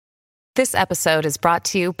This episode is brought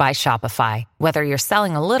to you by Shopify. Whether you're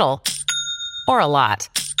selling a little or a lot,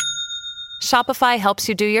 Shopify helps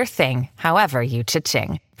you do your thing, however you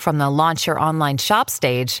cha-ching. From the launch your online shop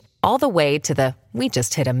stage, all the way to the we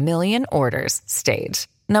just hit 1 million orders stage.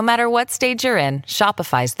 No matter what stage you're in,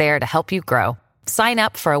 Shopify's there to help you grow. Sign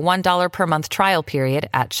up for a $1 per month trial period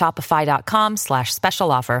at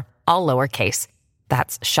shopify.com/special offer, all lowercase.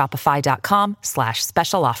 That's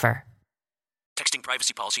shopify.com/special offer. Texting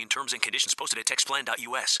privacy policy and terms and conditions posted at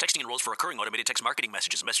textplan.us. Texting enrolls for recurring automated text marketing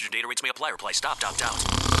messages. Message and data rates may apply. Reply stop, opt out.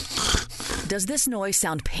 Does this noise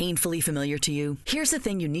sound painfully familiar to you? Here's the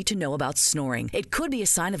thing you need to know about snoring. It could be a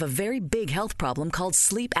sign of a very big health problem called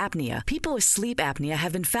sleep apnea. People with sleep apnea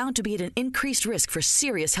have been found to be at an increased risk for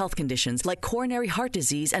serious health conditions like coronary heart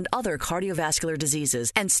disease and other cardiovascular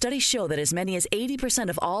diseases. And studies show that as many as 80%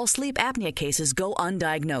 of all sleep apnea cases go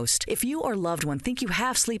undiagnosed. If you or loved one think you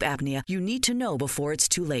have sleep apnea, you need to know before it's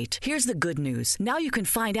too late. Here's the good news. Now you can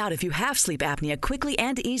find out if you have sleep apnea quickly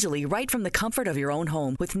and easily right from the comfort of your own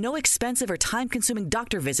home with no expensive or time-consuming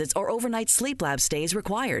doctor visits or overnight sleep lab stays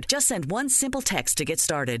required. Just send one simple text to get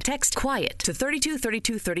started. Text QUIET to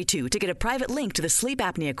 323232 to get a private link to the sleep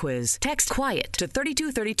apnea quiz. Text QUIET to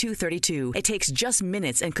 323232. It takes just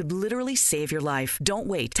minutes and could literally save your life. Don't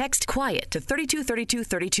wait. Text QUIET to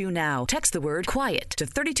 323232 now. Text the word QUIET to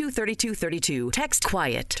 323232. Text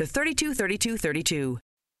QUIET to 323232.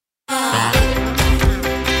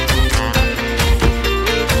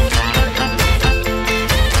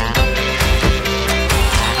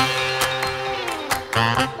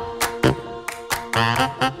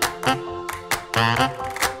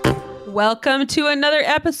 Welcome to another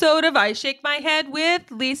episode of I Shake My Head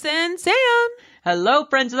with Lisa and Sam. Hello,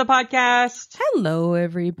 friends of the podcast. Hello,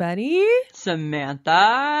 everybody.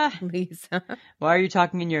 Samantha. Lisa. Why are you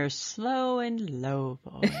talking in your slow and low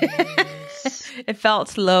voice? It felt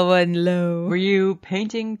slow and low. Were you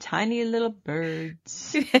painting tiny little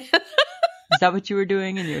birds? Is that what you were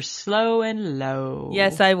doing in your slow and low?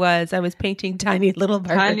 Yes, I was. I was painting tiny little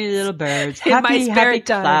birds. Tiny little birds. In my spare happy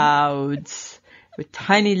time. Clouds. With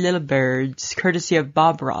tiny little birds, courtesy of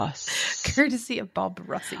Bob Ross. Courtesy of Bob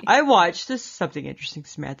Rossi. I watched, this is something interesting,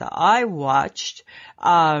 Samantha. I watched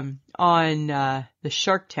on the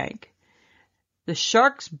Shark Tank. The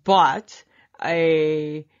sharks bought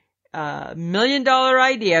a $1 million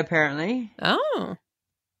idea, apparently. Oh.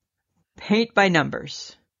 Paint by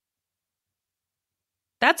numbers.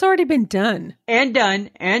 That's already been done. And done,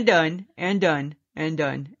 and done, and done, and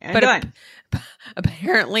done, and done.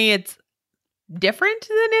 Apparently it's different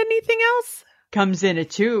than anything else. Comes in a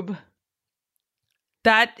tube.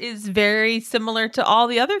 That is very similar to all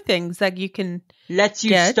the other things that you can Lets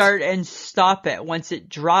you get. Start and stop it once it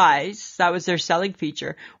dries. That was their selling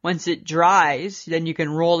feature. Once it dries, then you can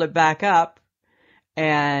roll it back up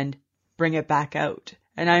and bring it back out.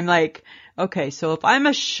 And I'm like, okay, so if I'm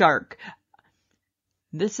a shark,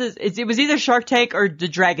 it was either Shark Tank or the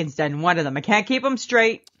Dragon's Den, one of them. I can't keep them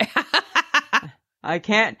straight. I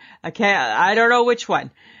don't know which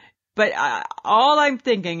one. But all I'm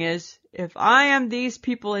thinking is, if I am these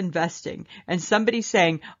people investing and somebody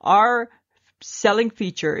saying our selling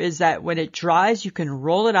feature is that when it dries, you can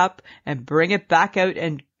roll it up and bring it back out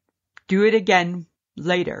and do it again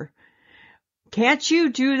later. Can't you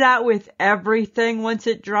do that with everything once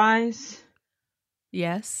it dries?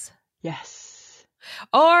 Yes. Yes.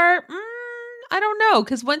 Or I don't know,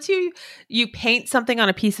 because once you paint something on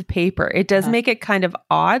a piece of paper, it does make it kind of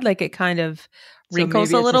odd, like it kind of wrinkles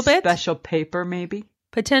so maybe a little it's bit. Special paper, maybe?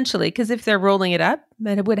 Potentially, because if they're rolling it up,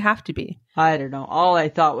 then it would have to be. I don't know. All I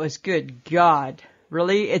thought was, good God,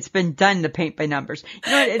 really? It's been done to paint by numbers.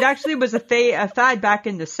 You know what? It actually was a fad back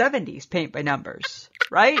in the 70s, paint by numbs,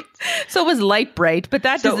 right? So it was Light Bright, but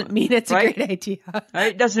that doesn't mean it's a great idea. Right?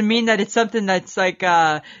 It doesn't mean that it's something that's like,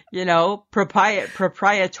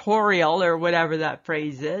 proprietorial or whatever that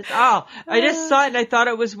phrase is. Oh, I just saw it and I thought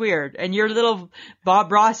it was weird. And your little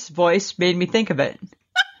Bob Ross voice made me think of it.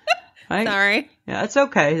 Right? Sorry. Yeah, that's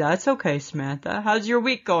okay. That's okay, Samantha. How's your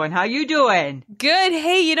week going? How you doing? Good.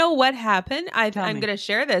 Hey, you know what happened? I'm me. going to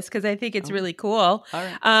share this because I think it's really cool. All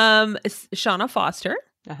right. Shauna Foster,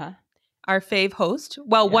 Uh-huh. our fave host.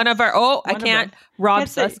 Well, Yes. one of our, Rob Can't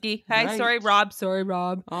say- Susky. Hi, Right. Sorry,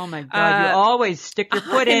 Rob. Oh my God, you always stick your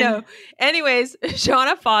foot I in. know. Anyways,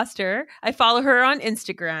 Shauna Foster, I follow her on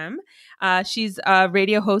Instagram. She's a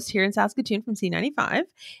radio host here in Saskatoon from C95.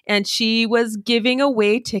 And she was giving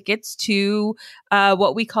away tickets to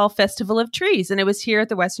what we call Festival of Trees. And it was here at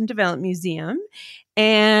the Western Development Museum.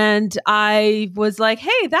 And I was like,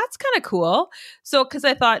 hey, that's kind of cool. So, because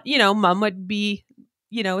I thought, Mom would be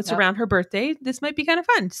it's around her birthday. This might be kind of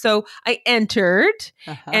fun. So I entered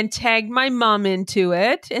and tagged my mom into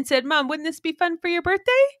it and said, Mom, wouldn't this be fun for your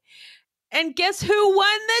birthday? And guess who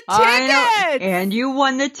won the ticket? And you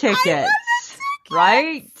won the tickets.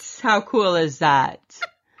 Right? How cool is that?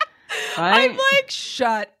 Right? I'm like,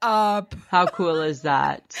 shut up. How cool is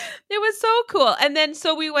that? It was so cool. And then,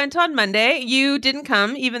 so we went on Monday. You didn't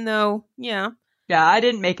come, even though, Yeah, I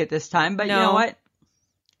didn't make it this time, but you know what?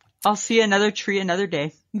 I'll see another tree another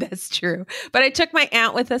day. That's true. But I took my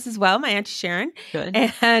aunt with us as well, my Auntie Sharon. Good.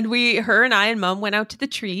 And her and I and Mom went out to the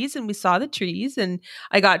trees and we saw the trees and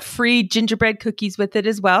I got free gingerbread cookies with it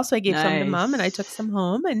as well. So I gave some to Mom and I took some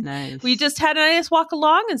home and we just had a nice walk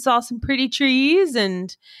along and saw some pretty trees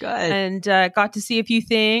and got to see a few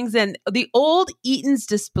things. And the old Eaton's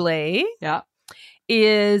display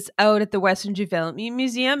is out at the Western Development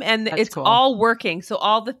Museum and it's all working. So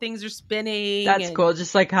all the things are spinning. That's cool.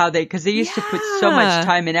 Just like how because they used to put so much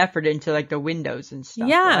time and effort into like the windows and stuff.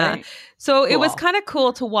 Yeah. Right? So it was kind of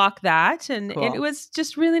cool to walk that and it was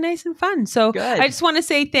just really nice and fun. So I just want to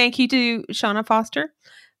say thank you to Shauna Foster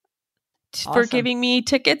for giving me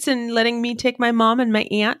tickets and letting me take my mom and my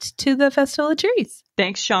aunt to the Festival of Trees.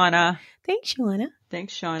 Thanks, Shauna. Thanks,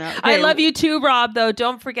 Shauna. Okay. I love you too, Rob, though.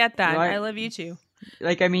 Don't forget that. Right. I love you too.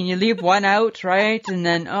 Like, I mean, you leave one out, right? And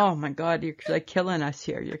then, oh my God, you're like killing us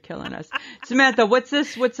here. You're killing us. Samantha, what's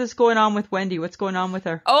this going on with Wendy? What's going on with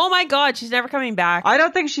her? Oh my God, she's never coming back. I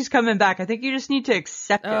don't think she's coming back. I think you just need to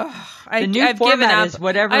accept it. The new I've format given up. is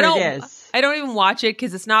whatever it is. I don't even watch it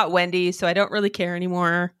because it's not Wendy, so I don't really care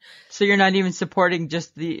anymore. So you're not even supporting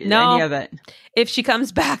just any of it? If she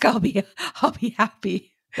comes back, I'll be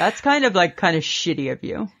happy. That's kind of shitty of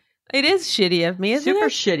you. It is shitty of me, isn't it?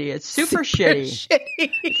 Shitty. It's super shitty.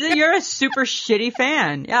 You're a super shitty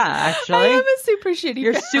fan. Yeah, actually. I am a super shitty fan.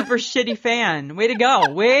 You're a super shitty fan. Way to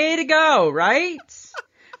go. Way to go, right?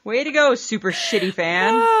 Way to go, super shitty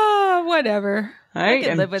fan. Whatever. Right? I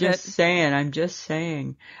can live with it. I'm just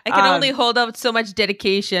saying. I can only hold out so much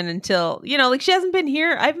dedication until, she hasn't been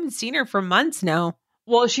here. I haven't seen her for months now.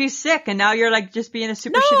 Well, she's sick, and now you're just being a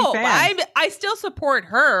super shitty fan. I still support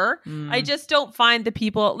her. I just don't find the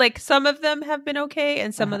people, some of them have been okay,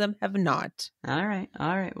 and some of them have not. All right.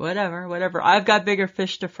 Whatever. I've got bigger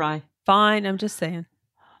fish to fry. Fine, I'm just saying.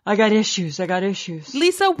 I got issues.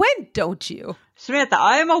 Lisa, when don't you? Samantha,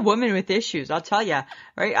 I am a woman with issues. I'll tell you,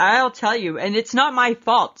 right? I'll tell you. And it's not my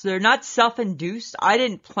fault. They're not self-induced. I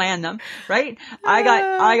didn't plan them, right? I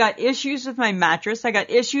got issues with my mattress. I got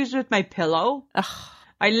issues with my pillow. Ugh.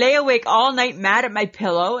 I lay awake all night mad at my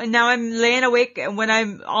pillow. And now I'm laying awake when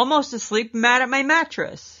I'm almost asleep mad at my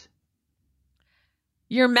mattress.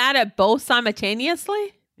 You're mad at both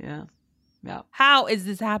simultaneously? Yeah. How is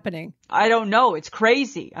this happening? I don't know. It's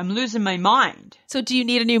crazy. I'm losing my mind. So do you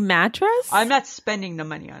need a new mattress? I'm not spending the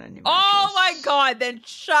money on a new mattress. Oh my God, then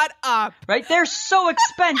shut up. Right? They're so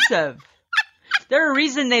expensive. They're a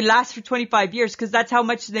reason they last for 25 years because that's how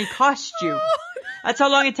much they cost you. That's how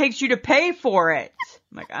long it takes you to pay for it.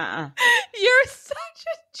 I'm like, You're such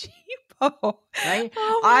a cheapo. Right?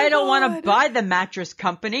 Oh I don't want to buy the mattress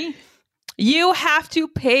company. You have to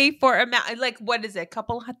pay for what is it? A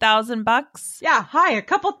couple $1,000? Yeah, a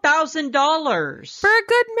couple $1,000 for a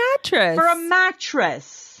good mattress. For a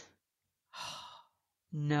mattress.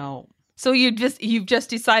 No. So you've just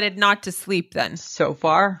decided not to sleep then. So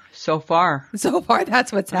far,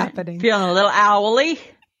 that's what's happening. Feeling a little owly.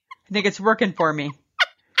 I think it's working for me.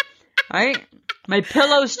 Right? My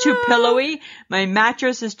pillow's too pillowy. My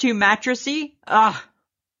mattress is too mattressy.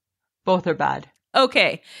 Both are bad.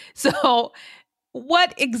 Okay, so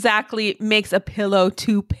what exactly makes a pillow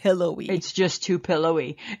too pillowy? It's just too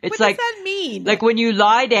pillowy. What does that mean? Like when you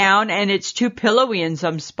lie down and it's too pillowy in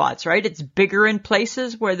some spots, right? It's bigger in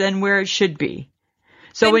places than where it should be.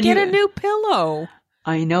 So then when get a new pillow.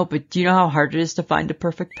 I know, but do you know how hard it is to find a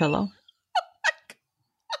perfect pillow?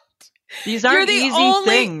 These aren't easy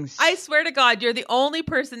things. I swear to God, you're the only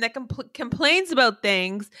person that complains about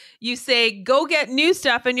things. You say, go get new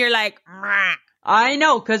stuff, and you're like, Mah. I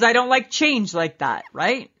know, because I don't like change like that,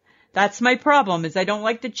 right? That's my problem, is I don't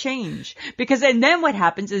like to change. And then what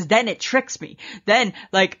happens is then it tricks me. Then,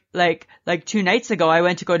 like 2 nights ago, I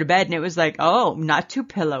went to go to bed, and it was like, oh, not too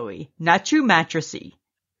pillowy, not too mattressy.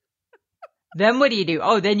 Then what do?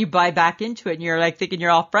 Oh, then you buy back into it, and you're thinking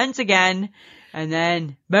you're all friends again. And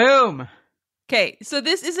then, boom. Okay, so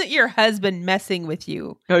this isn't your husband messing with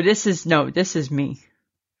you. No, this is me.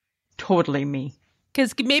 Totally me.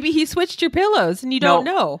 Because maybe he switched your pillows and you don't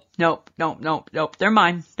know. Nope. They're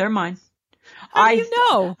mine. How do you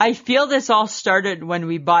know? I feel this all started when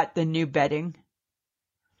we bought the new bedding.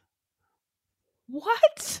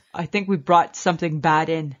 What? I think we brought something bad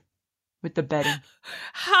in with the bedding.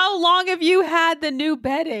 How long have you had the new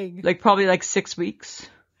bedding? Probably 6 weeks.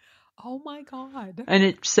 Oh my God. And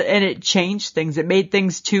it changed things. It made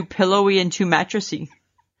things too pillowy and too mattressy.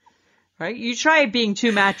 Right? You try being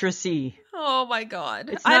too mattressy. Oh my God.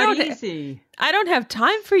 It's not easy. I don't have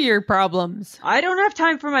time for your problems. I don't have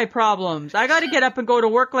time for my problems. I got to get up and go to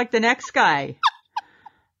work like the next guy.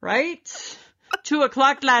 Right?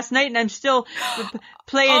 2:00 last night and I'm still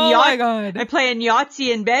playing my God. I'm playing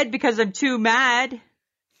Yahtzee in bed because I'm too mad.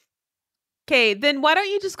 Okay, then why don't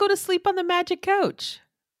you just go to sleep on the magic couch?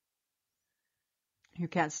 You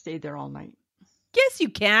can't stay there all night. Yes, you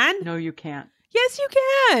can. No, you can't. Yes, you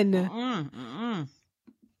can.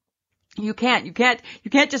 You can't. You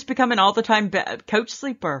can't just become an all the time couch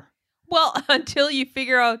sleeper. Well, until you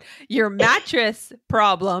figure out your mattress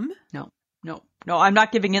problem. No, I'm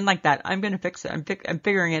not giving in like that. I'm going to fix it. I'm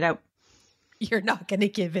figuring it out. You're not going to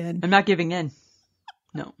give in. I'm not giving in.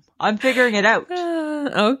 No, I'm figuring it out.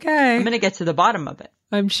 Okay. I'm going to get to the bottom of it.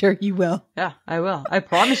 I'm sure you will. Yeah, I will. I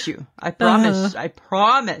promise you. I promise. I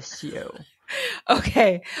promise you.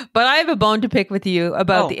 Okay. But I have a bone to pick with you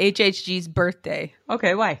about the HHG's birthday.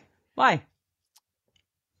 Okay. Why?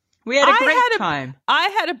 We had a great time. I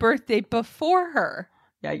had a birthday before her.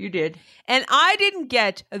 Yeah, you did. And I didn't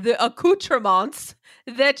get the accoutrements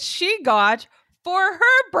that she got for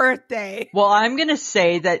her birthday. Well, I'm going to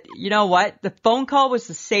say that, you know what? The phone call was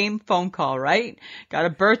the same phone call, right? Got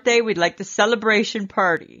a birthday. We'd like the celebration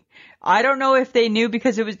party. I don't know if they knew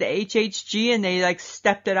because it was the HHG and they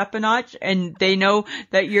stepped it up a notch and they know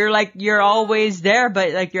that you're always there,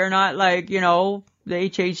 but you're not the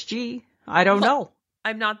HHG. I don't know.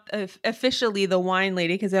 I'm not officially the wine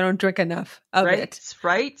lady because I don't drink enough of it.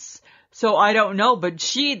 Right. So I don't know, but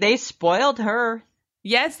they spoiled her.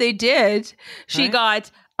 Yes, they did. She got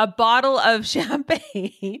a bottle of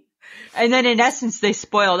champagne. And then in essence, they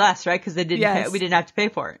spoiled us, right? Because we didn't have to pay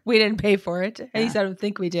for it. We didn't pay for it. At least I don't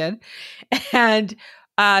think we did. And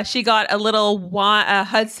she got a little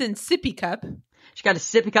Hudson sippy cup. She got a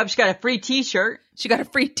sippy cup. She got a free T-shirt.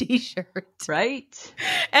 Right.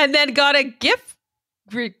 And then got a gift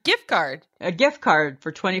card. A gift card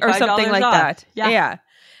for $25 or something like off. that. Yeah.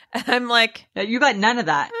 And I'm like, you got none of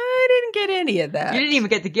that. I didn't get any of that. You didn't even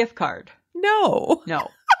get the gift card. No.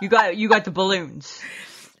 You got the balloons.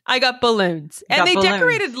 I got balloons. And they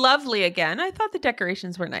decorated lovely again. I thought the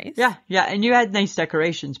decorations were nice. Yeah. And you had nice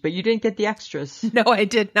decorations, but you didn't get the extras. No, I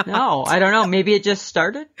did not. No, I don't know. Maybe it just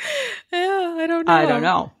started. Yeah, I don't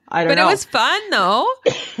know. But it was fun though.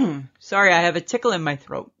 Sorry, I have a tickle in my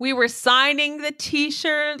throat. We were signing the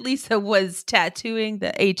T-shirt. Lisa was tattooing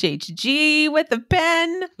the HHG with a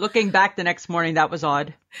pen. Looking back the next morning, that was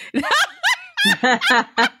odd.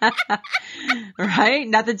 Right?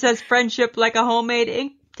 Nothing says friendship like a homemade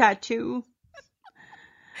ink tattoo.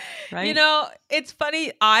 Right? It's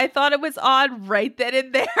funny. I thought it was odd right then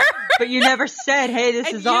and there. But you never said, hey,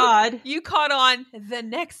 this is odd. You caught on the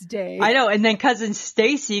next day. I know. And then Cousin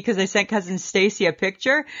Stacy, because I sent Cousin Stacy a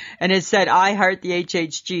picture and it said, I heart the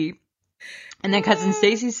HHG. And then Cousin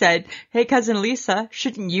Stacy said, hey, Cousin Lisa,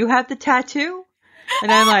 shouldn't you have the tattoo? And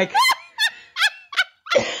I'm like,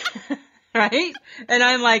 right? And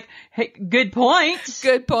I'm like, hey, good point.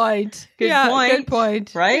 Good point. Good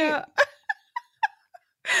point. Right? Yeah.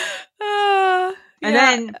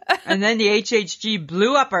 And then the HHG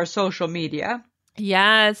blew up our social media.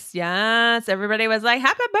 Yes. Everybody was like,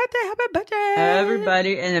 happy birthday.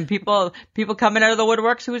 Everybody. And then people coming out of the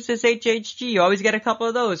woodworks, who's this HHG? You always get a couple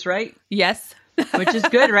of those, right? Yes. Which is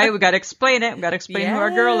good, right? We got to explain it. We got to explain who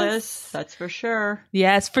our girl is. That's for sure.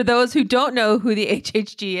 Yes. For those who don't know who the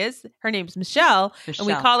HHG is, her name's Michelle. And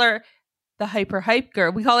we call her the hyper hype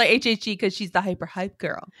girl. We call her HHG because she's the hyper hype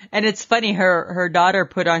girl. And it's funny, her daughter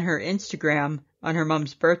put on her Instagram on her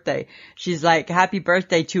mom's birthday. She's like, happy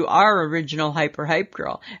birthday to our original hyper hype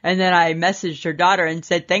girl. And then I messaged her daughter and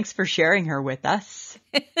said, thanks for sharing her with us.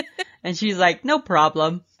 And she's like, no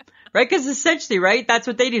problem. Right? Because essentially, right? That's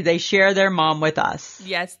what they do. They share their mom with us.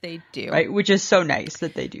 Yes, they do. Right? Which is so nice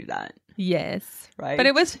that they do that. Yes. Right. But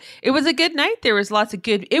it was a good night. There was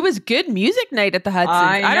it was good music night at the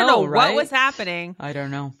Hudson's. I don't know right? what was happening. I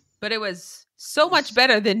don't know. But it was so much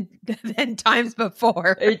better than times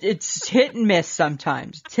before. It's hit and miss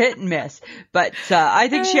sometimes. It's hit and miss. But I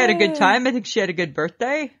think she had a good time. I think she had a good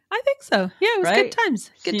birthday. I think so. Yeah, it was right? good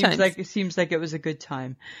times. It seems like it was a good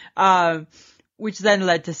time. Which then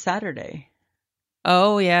led to Saturday.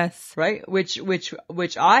 Oh, yes. Right?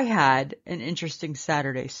 Which I had an interesting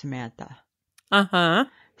Saturday, Samantha. Uh-huh.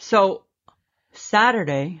 So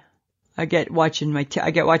Saturday, I get watching my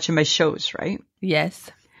shows, right? Yes.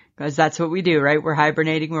 Because that's what we do, right? We're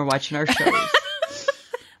hibernating. We're watching our shows.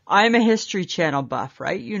 I'm a History Channel buff,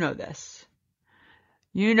 right? You know this.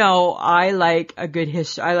 You know, I like a good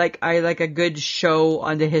history. I like a good show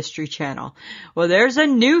on the History Channel. Well, there's a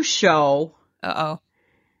new show.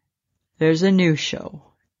 There's a new show.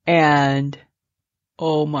 And,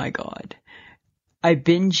 oh my God, I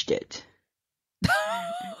binged it.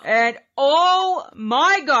 And, oh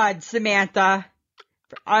my God, Samantha,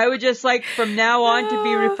 I would just like from now on to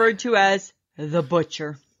be referred to as The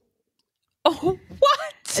Butcher. Oh,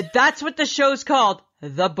 what? That's what the show's called,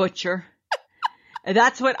 The Butcher.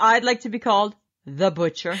 That's what I'd like to be called, The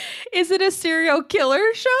Butcher. Is it a serial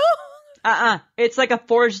killer show? It's like a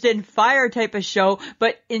Forged in Fire type of show,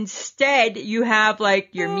 but instead you have like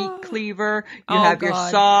your meat cleaver, you have your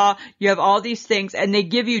saw, you have all these things, and they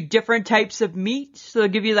give you different types of meat. So they'll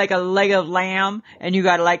give you like a leg of lamb, and you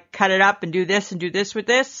gotta like cut it up and do this with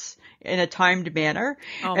this in a timed manner.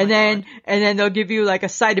 And then they'll give you like a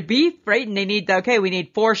side of beef, right? And they need, we need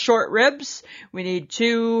 4 short ribs. We need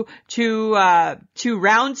two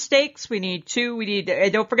round steaks.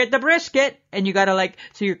 Don't forget the brisket. And you gotta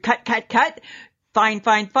so you're cut, fine,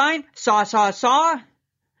 saw.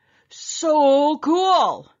 So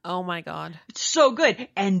cool. Oh my God. It's so good.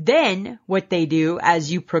 And then what they do as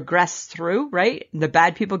you progress through, right? The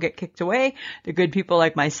bad people get kicked away. The good people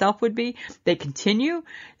like myself they continue.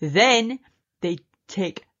 Then they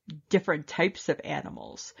take different types of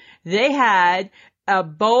animals. They had a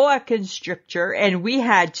boa constrictor, and we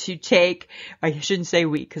had to take, I shouldn't say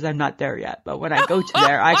we because I'm not there yet, but when I go to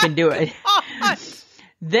there, I can do it.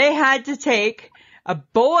 They had to take a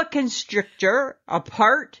boa constrictor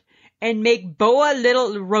apart and make boa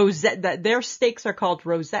little rosette. Their steaks are called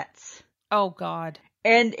rosettes. Oh God.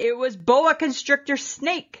 And it was boa constrictor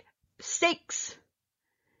steaks.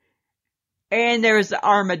 And there was the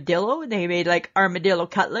armadillo. They made like armadillo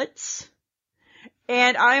cutlets.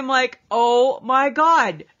 And I'm like, oh my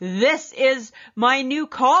God, this is my new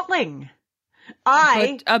calling.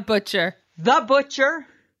 A butcher. The Butcher.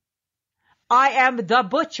 I am the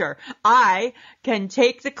Butcher. I can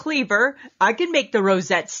take the cleaver. I can make the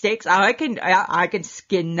rosette steaks. I can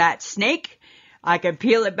skin that snake. I can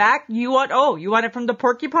peel it back. You want it from the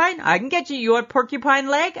porcupine? I can get you. You want porcupine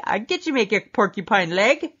leg? I can get you make a porcupine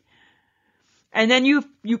leg. And then you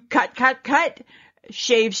cut,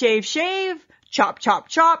 shave, chop.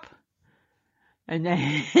 And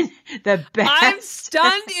then the best. I'm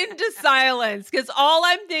stunned into silence because all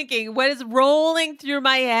I'm thinking, what is rolling through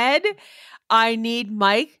my head, I need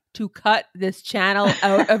Mike to cut this channel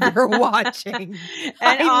out of her watching. And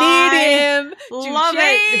I need him to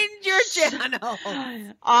change your channel.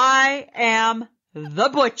 I am the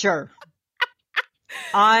Butcher.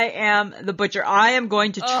 I am the Butcher. I am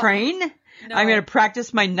going to train. No. I'm going to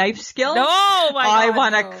practice my knife skills. No, my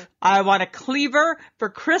God, I want a cleaver for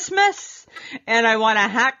Christmas, and I want a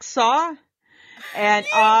hacksaw. And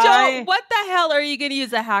what the hell are you going to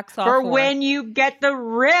use a hacksaw for? When you get the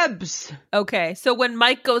ribs. Okay, so when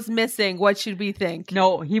Mike goes missing, what should we think?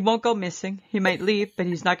 No, he won't go missing. He might leave, but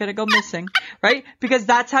he's not going to go missing, right? Because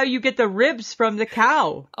that's how you get the ribs from the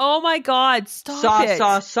cow. Oh my God, stop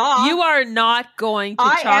it. Saw. You are not going to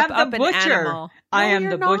chop up an animal. I am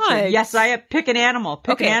the butcher. Yes, I am. Pick an animal.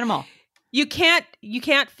 An animal. You can't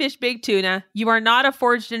fish big tuna. You are not a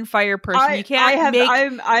Forged in Fire person. You can't make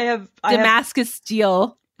Damascus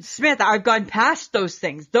steel. Smith, I've gone past those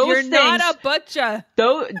things. You're not a butcher.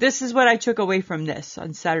 This is what I took away from this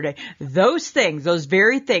on Saturday. Those things, those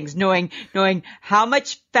very things, knowing how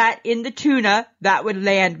much fat in the tuna that would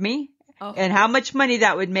land me. Oh. And how much money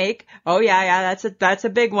that would make. Oh yeah, that's a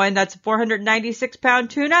big one. That's a 496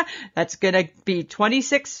 pound tuna. That's gonna be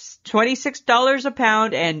 $26 a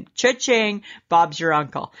pound, and cha-ching, Bob's your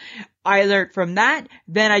uncle. I learned from that.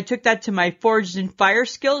 Then I took that to my Forged in Fire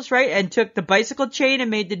skills, right? And took the bicycle chain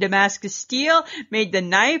and made the Damascus steel, made the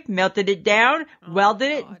knife, melted it down,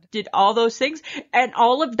 welded it, did all those things. And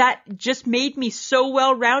all of that just made me so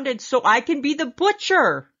well-rounded so I can be the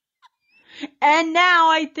butcher. And now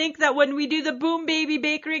I think that when we do the Boom Baby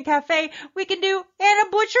Bakery and Cafe, we can do in a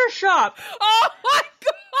butcher shop. Oh my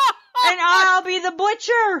God! And I'll be the butcher.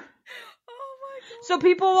 Oh my God. So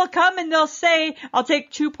people will come and they'll say, I'll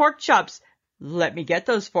take 2 pork chops. Let me get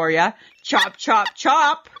those for you. Chop, chop,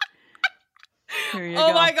 chop. Here you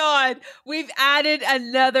go. My God. We've added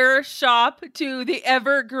another shop to the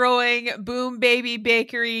ever-growing Boom Baby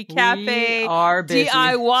Bakery Cafe. We are busy.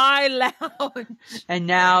 DIY lounge. And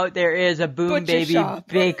now there is a Boom Butcher Baby shop.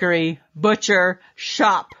 Bakery Butcher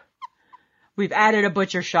Shop. We've added a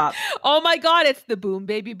butcher shop. Oh my God, it's the Boom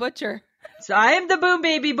Baby Butcher. So I am the Boom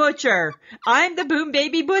Baby Butcher. I'm the Boom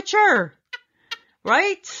Baby Butcher.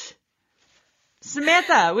 Right?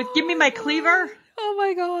 Samantha, give me my cleaver. Oh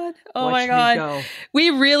my God. Oh Watch my me God. go. We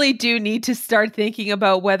really do need to start thinking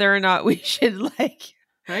about whether or not we should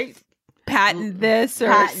Right? patent this or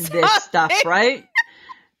Patent this stuff, something. right?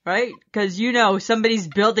 Right? Because somebody's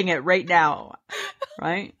building it right now.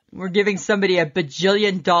 Right? We're giving somebody a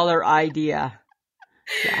bajillion-dollar idea.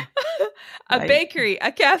 Yeah. A Right. bakery,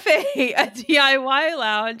 a cafe, a DIY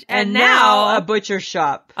lounge, And now a butcher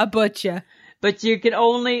shop. a butcher. But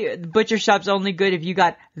the butcher shop's only good if you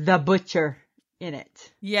got the butcher in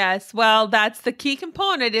it. Yes, well, that's the key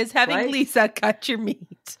component is having Right. Lisa cut your meat.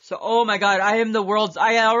 So, oh my God, I am the world's,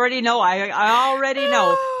 I already know. I already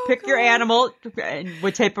know. Oh, Pick your God. animal. And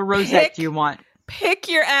what type of rosette Pick- do you want? Pick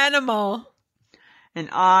your animal. And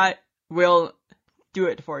I will do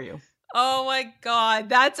it for you. Oh my God,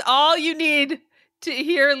 that's all you need to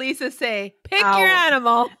hear Lisa say. Pick Ow. your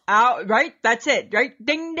animal. Out, right? That's it, right?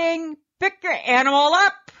 Ding, ding. Pick your animal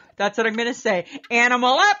up. That's what I'm going to say.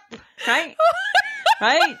 Animal up, right?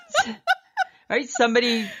 Right? Right?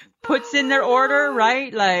 Somebody puts in their order,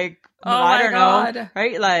 right? Like, Oh I my don't God. know,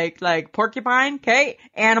 right? Like porcupine. Okay.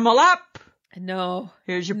 Animal up. No.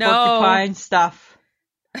 Here's your No. porcupine stuff.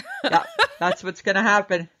 Yeah, that's what's going to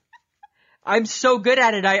happen. I'm so good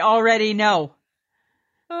at it. I already know.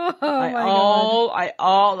 Oh my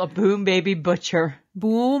God. A boom baby butcher.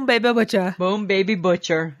 Boom, baby butcher. Boom baby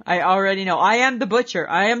butcher. I already know. I am the butcher.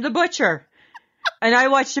 I am the butcher. And I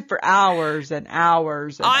watched it for hours and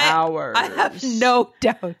hours and hours. I have no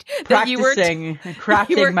doubt that you were practicing and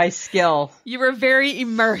crafting my skill. you were very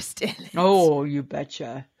immersed in it. Oh, you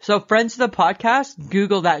betcha. So friends of the podcast,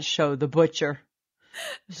 Google that show, The Butcher.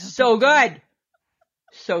 So good.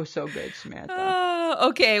 So good, Samantha. Oh,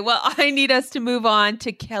 okay, well, I need us to move on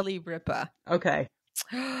to Kelly Ripa. Okay.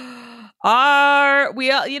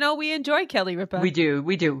 We enjoy Kelly Ripa. We do.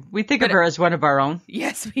 We think of her as one of our own.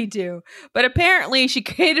 Yes, we do. But apparently she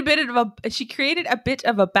created a bit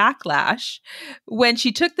of a backlash when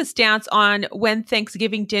she took the stance on when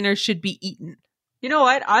Thanksgiving dinner should be eaten. You know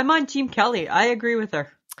what? I'm on Team Kelly. I agree with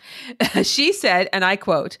her. She said, and I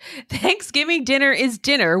quote, "Thanksgiving dinner is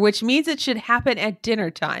dinner, which means it should happen at dinner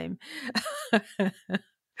time."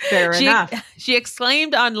 Fair enough. She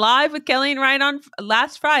exclaimed on Live with Kelly and Ryan on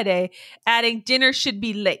last Friday, adding, "Dinner should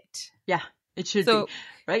be late." Yeah, it should So- be.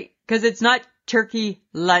 Right? Because it's not turkey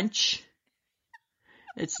lunch.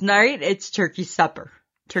 It's night. It's turkey supper.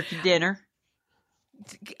 Turkey dinner.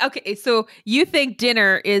 Okay, so you think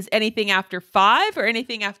dinner is anything after 5 or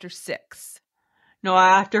anything after 6? No,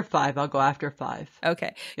 after 5. I'll go after 5.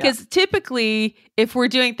 Okay. Yeah. Because typically, if we're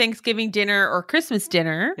doing Thanksgiving dinner or Christmas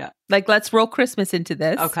dinner, Yeah. like let's roll Christmas into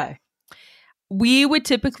this. Okay. We would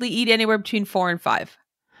typically eat anywhere between 4 and 5.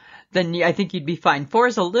 Then I think you'd be fine. 4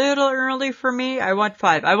 is a little early for me. I want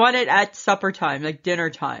 5. I want it at supper time, like dinner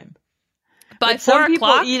time. By But some 4 people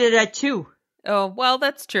o'clock. eat it at 2. Oh, well,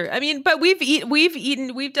 that's true. I mean, but we've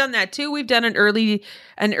done that too. We've done an early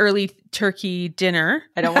turkey dinner.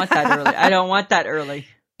 I don't want that early. I don't want that early.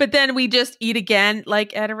 But then we just eat again,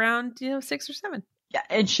 like at around 6 or 7. Yeah,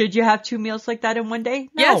 and should you have 2 meals like that in one day?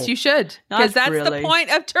 No. Yes, you should, because Not that's really. the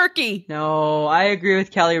point of turkey. No, I agree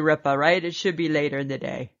with Kelly Ripa, right? It should be later in the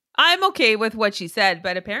day. I'm okay with what she said,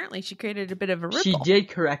 but apparently she created a bit of a ripple. She did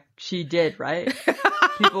correct. She did, right?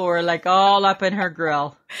 People were like all up in her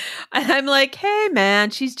grill. And I'm like, hey,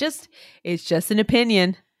 man, it's just an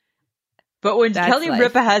opinion. But when That's Kelly life.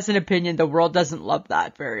 Ripa has an opinion, the world doesn't love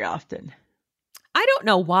that very often. I don't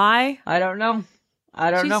know why. I don't know.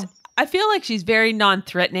 I feel like she's very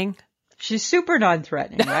non-threatening. She's super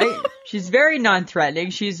non-threatening, right? She's very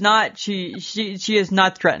non-threatening. She is not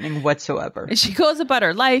threatening whatsoever. And she goes about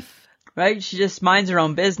her life. Right? She just minds her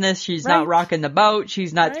own business. She's Right. not rocking the boat.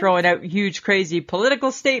 She's not Right. throwing out huge, crazy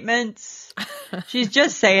political statements. She's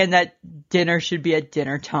just saying that dinner should be at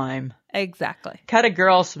dinner time. Exactly. Cut a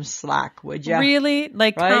girl some slack, would ya? Really?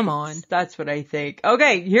 Like, Right? come on. That's what I think.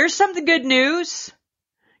 Okay, here's something good news.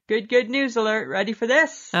 Good news alert. Ready for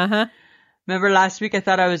this? Uh-huh. Remember last week I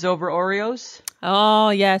thought I was over Oreos? Oh,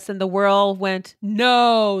 yes. And the world went,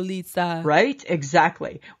 no, Lisa. Right?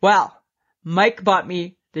 Exactly. Well, Mike bought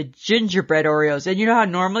me the gingerbread Oreos. And you know how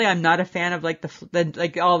normally I'm not a fan of like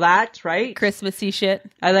like all that, right? Christmassy shit.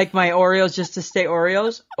 I like my Oreos just to stay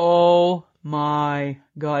Oreos. Oh my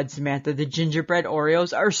God, Samantha. The gingerbread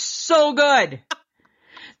Oreos are so good.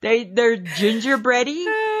 They're gingerbready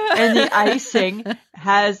and the icing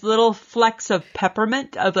has little flecks of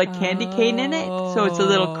peppermint of like candy cane in it. So it's a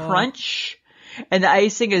little crunch. And the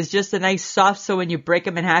icing is just a nice soft, so when you break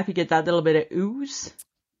them in half, you get that little bit of ooze.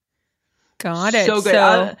 Got it. So good.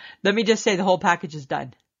 So, Let me just say the whole package is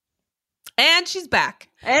done. And she's back.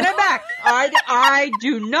 And I'm back. I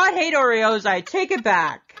do not hate Oreos. I take it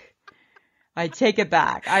back.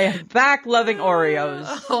 I am back loving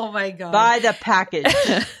Oreos. Oh my God. By the package.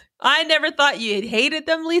 I never thought you had hated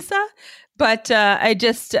them, Lisa. But I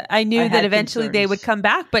knew that eventually they would come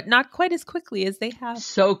back, but not quite as quickly as they have.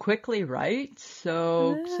 So quickly, right?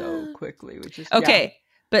 So quickly. Which is okay. Yeah.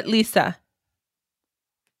 But Lisa,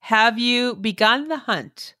 have you begun the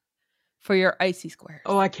hunt for your icy squares?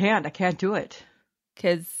 Oh, I can't do it.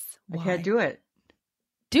 Because I can't do it.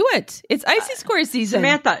 Do it. It's icy square season.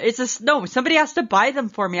 Samantha, somebody has to buy them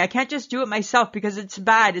for me. I can't just do it myself because it's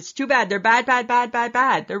bad. It's too bad. They're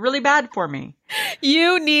bad. They're really bad for me.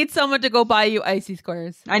 You need someone to go buy you icy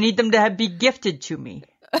squares. I need them to be gifted to me.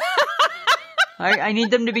 I need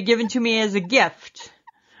them to be given to me as a gift.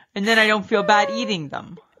 And then I don't feel bad eating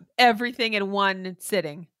them. Everything in one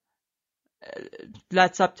sitting.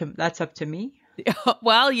 That's up to me.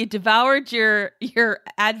 Well, you devoured your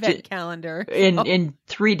advent calendar in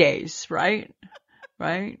 3 days, right?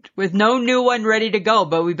 Right, with no new one ready to go,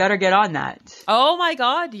 but we better get on that. Oh my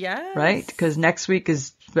God, yes. Right, because next week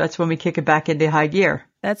that's when we kick it back into high gear.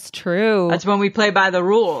 That's true. That's when we play by the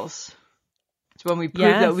rules. It's when we prove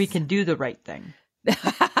that we can do the right thing.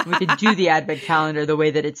 We can do the advent calendar the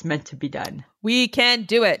way that it's meant to be done. We can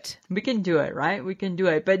do it. We can do it, right? We can do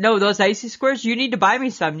it. But no, those icy squares, you need to buy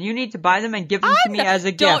me some. You need to buy them and give them to me as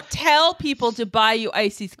a gift. Don't tell people to buy you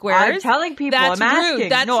icy squares. I'm telling people. That's I'm asking.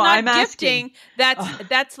 rude. That's not gifting.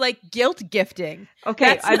 That's like guilt gifting. Okay,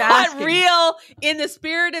 that's I'm not asking. real in the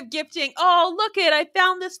spirit of gifting. Oh, look it! I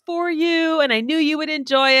found this for you, and I knew you would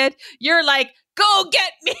enjoy it. You're like, go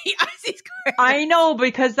get me icy squares. I know,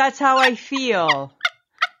 because that's how I feel.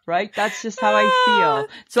 Right? That's just how I feel.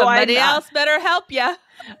 So somebody else better help you.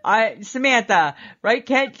 Samantha, right?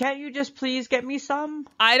 Can't you just please get me some?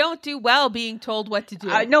 I don't do well being told what to do.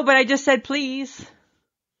 No, but I just said please.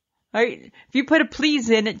 Right? If you put a please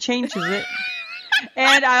in, it changes it.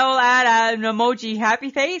 And I'll add an emoji happy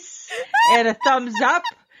face and a thumbs up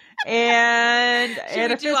and Should we a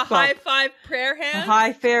do fist a high five prayer hand?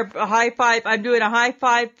 A high five. I'm doing a high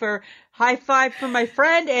five for my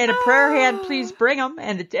friend and a prayer hand. Please bring them.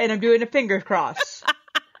 And I'm doing a finger cross.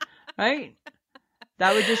 Right?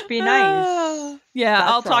 That would just be nice. Yeah,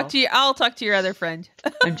 That's I'll talk all. to you. I'll talk to your other friend.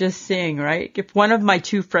 I'm just saying, right? If one of my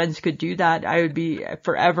two friends could do that, I would be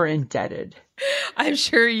forever indebted. I'm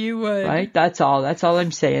sure you would. Right? That's all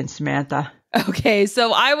I'm saying, Samantha. Okay,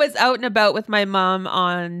 so I was out and about with my mom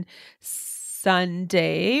on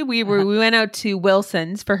Sunday. We went out to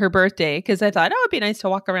Wilson's for her birthday because I thought, it'd be nice to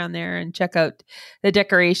walk around there and check out the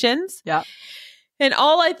decorations. Yeah. And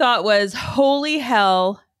all I thought was, holy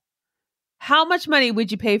hell, how much money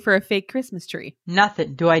would you pay for a fake Christmas tree?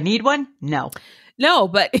 Nothing. Do I need one? No. No,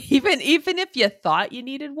 but even if you thought you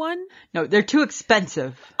needed one, No, they're too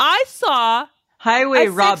expensive. I saw Highway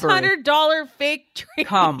a robbery. $600 fake tree.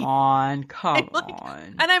 Come on.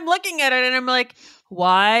 And I'm looking at it and I'm like,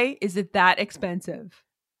 why is it that expensive?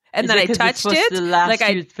 And Is then it I 'cause touched it's supposed it. to last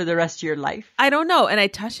Like you for the rest of your life. I don't know. And I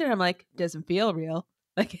touched it. And I'm like, doesn't feel real.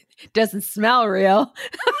 Like it doesn't smell real.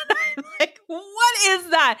 I'm like, what is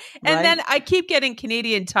that? And Right. then I keep getting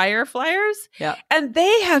Canadian Tire flyers. Yeah. And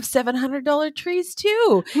they have $700 trees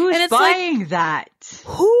too. Who's and it's buying that?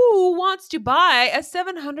 who wants to buy a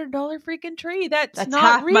 $700 freaking tree? That's not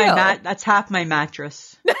half real. That's half my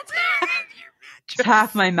mattress. That's half your It's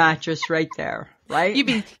half my mattress right there, right?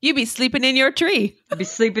 You be sleeping in your tree. I'd be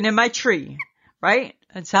sleeping in my tree, right?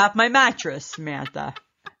 It's half my mattress, Samantha.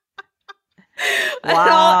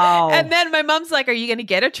 Wow. And then my mom's like, are you going to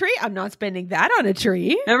get a tree? I'm not spending that on a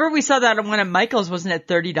tree. Remember we saw that one at Michael's, wasn't it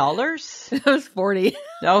 $30? It was 40.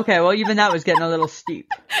 Okay, well, even that was getting a little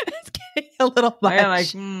steep. It's getting a little much. I'm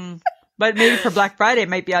like, but maybe for Black Friday it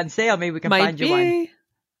might be on sale. Maybe we can find you one.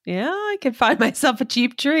 Yeah, I can find myself a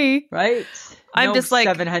cheap tree. Right? I'm just like,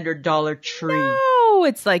 $700 tree. no,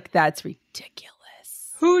 it's like, that's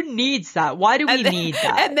ridiculous. Who needs that? Why do we need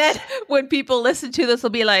that? And then when people listen to this,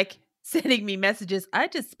 will be like, sending me messages. I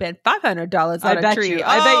just spent $500 on a tree. I bet you.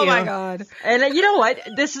 Oh my God. And you know what?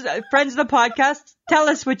 This is friends of the podcast. Tell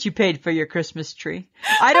us what you paid for your Christmas tree.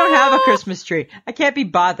 I don't have a Christmas tree. I can't be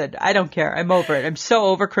bothered. I don't care. I'm over it. I'm so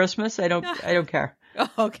over Christmas. I don't care.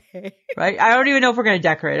 Okay. Right? I don't even know if we're going to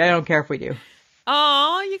decorate. I don't care if we do.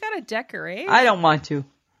 Oh, you got to decorate. I don't want to.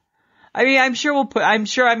 I mean, I'm sure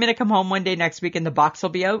I'm going to come home one day next week and the box will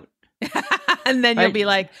be out. And then you'll be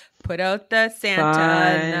like, put out the Santa.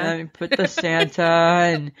 Fine, let me put the Santa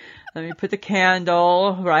and let me put the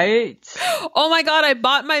candle, right? Oh my God, I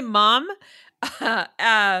bought my mom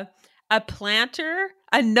a planter,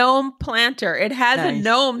 a gnome planter. It has a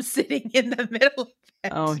gnome sitting in the middle of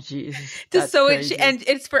Oh, Jesus. Just so and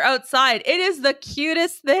it's for outside. It is the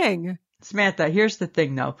cutest thing. Samantha, here's the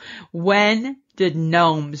thing, though. When did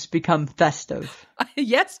gnomes become festive?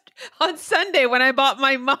 Yes, on Sunday when I bought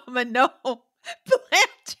my mom a gnome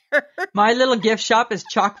planter. My little gift shop is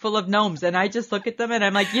chock full of gnomes, and I just look at them and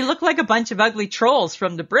I'm like, you look like a bunch of ugly trolls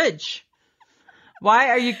from the bridge. Why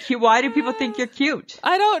are you cute? Why do people think you're cute?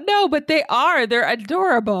 I don't know, but they are. They're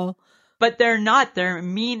adorable. But they're not. They're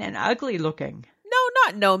mean and ugly looking. No,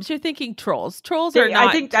 not gnomes. You're thinking trolls. Trolls are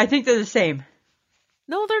not. I think they're the same.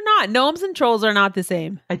 No, they're not. Gnomes and trolls are not the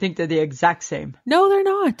same. I think they're the exact same. No, they're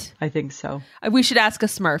not. I think so. We should ask a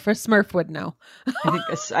Smurf. A Smurf would know.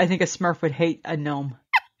 I think a Smurf would hate a gnome.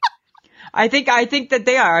 I think that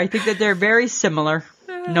they are. I think that they're very similar.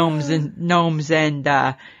 Gnomes and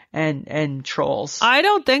trolls. I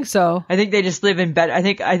don't think so. I think they just live in better. I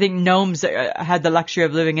think gnomes had the luxury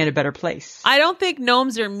of living in a better place. I don't think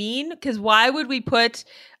gnomes are mean, because why would we put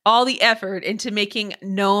all the effort into making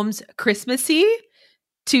gnomes Christmassy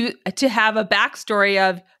to have a backstory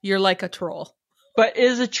of you're like a troll? But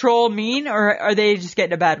is a troll mean, or are they just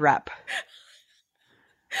getting a bad rap?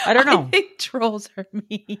 I don't know. I think trolls are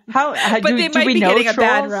mean. But they might be getting a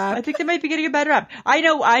bad rap. I think they might be getting a bad rap. I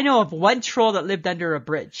know of one troll that lived under a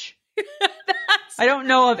bridge. I don't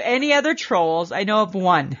know of any other trolls. I know of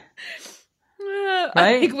one. Right?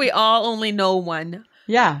 I think we all only know one.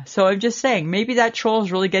 Yeah, so I'm just saying, maybe that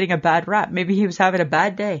troll's really getting a bad rap. Maybe he was having a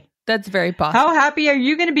bad day. That's very possible. How happy are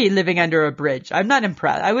you going to be living under a bridge? I'm not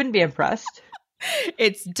impressed. I wouldn't be impressed.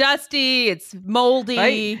 It's dusty. It's moldy.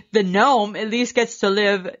 Right? The gnome at least gets to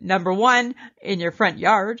live, number one, in your front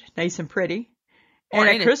yard, nice and pretty. And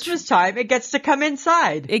at Christmas time, it gets to come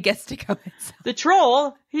inside. It gets to come inside. The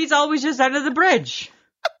troll, he's always just under the bridge.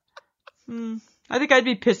 I think I'd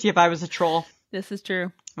be pissy if I was a troll. This is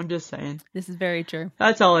true. I'm just saying. This is very true.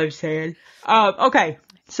 That's all I'm saying. Okay,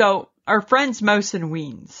 so our friends Mouse and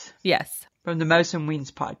Weens. Yes. From the Mouse and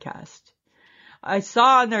Weens podcast. I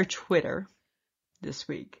saw on their Twitter this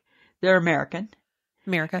week, they're America.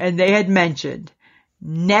 And they had mentioned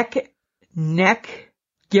neck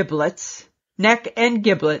giblets. Neck and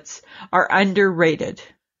giblets are underrated.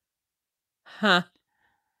 Huh.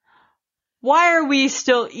 Why are we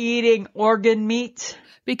still eating organ meat?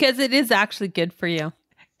 Because it is actually good for you.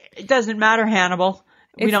 It doesn't matter, Hannibal.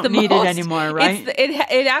 We don't need it anymore, right?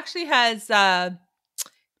 It actually has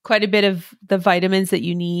quite a bit of the vitamins that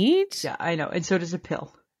you need. Yeah, I know. And so does a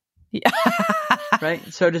pill. Yeah.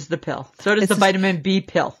 Right? So does the pill. So does the vitamin B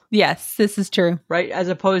pill. Yes, this is true. Right? As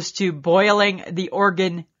opposed to boiling the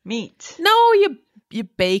organ meat. No, you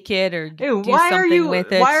bake it or do something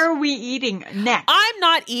with it. Why are we eating neck? I'm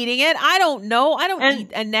not eating it. I don't know. I don't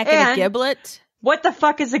eat a neck and a giblet. What the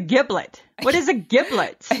fuck is a giblet? What is a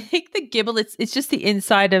giblet? I think the giblet, it's just the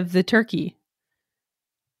inside of the turkey.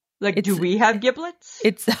 Do we have giblets?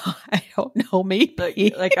 I don't know,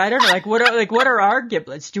 maybe. I don't know. What are our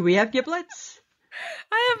giblets? Do we have giblets?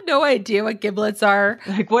 I have no idea what giblets are.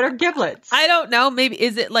 What are giblets? I don't know. Maybe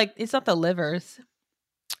it's not the livers.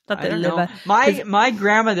 Not the liver. My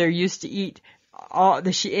grandmother used to eat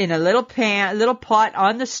in a little pot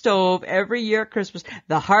on the stove every year at Christmas.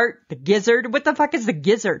 The heart, the gizzard. What the fuck is the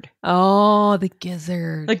gizzard? Oh, the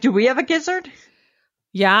gizzard. Do we have a gizzard?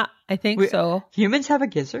 Yeah, I think so. Humans have a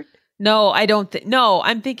gizzard? No, I don't think. No,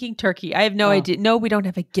 I'm thinking turkey. I have no idea. No, we don't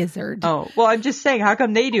have a gizzard. Oh, well, I'm just saying, how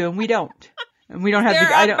come they do and we don't? And we don't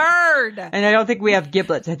have a bird. And I don't think we have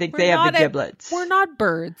giblets. I think they have the giblets. We're not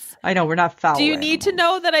birds. I know, we're not foul. Do you need to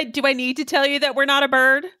know that do I need to tell you that we're not a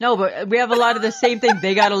bird? No, but we have a lot of the same thing.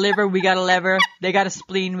 They got a liver, we got a liver. They got a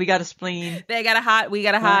spleen, we got a spleen. They got a heart, we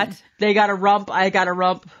got a heart. They got a rump, I got a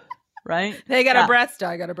rump. Right? They got a breast,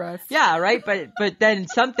 I got a breast. Yeah, right? But then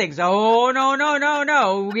some things, oh,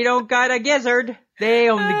 no. We don't got a gizzard. They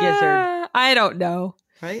own the gizzard. I don't know.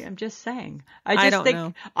 Right? I'm just saying. I don't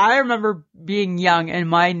know. I remember being young and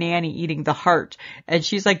my nanny eating the heart. And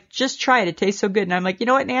she's like, just try it. It tastes so good. And I'm like, you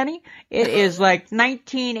know what, Nanny? It is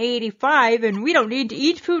 1985 and we don't need to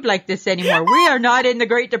eat food like this anymore. We are not in the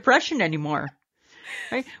Great Depression anymore.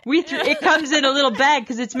 Right? It comes in a little bag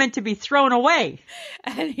because it's meant to be thrown away.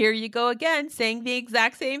 And here you go again, saying the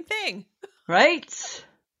exact same thing. Right?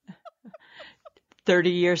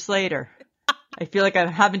 30 years later. I feel like I'm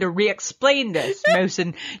having to re-explain this.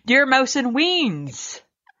 Dear Mouse and Weens.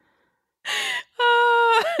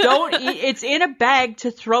 Don't eat. It's in a bag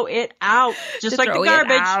to throw it out. Just like the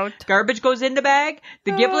garbage. Garbage goes in the bag.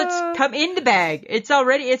 The giblets come in the bag.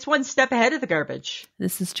 It's one step ahead of the garbage.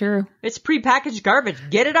 This is true. It's prepackaged garbage.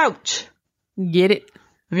 Get it out. Get it.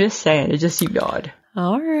 I'm just saying. It just seemed odd.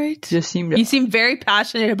 All right. Just seemed You seem very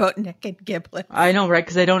passionate about naked giblets. I know, right?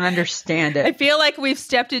 Because I don't understand I it. feel like we've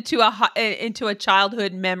stepped into a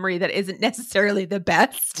childhood memory that isn't necessarily the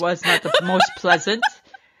best. Was not the most pleasant,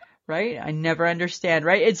 right? I never understand,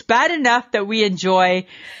 right? It's bad enough that we enjoy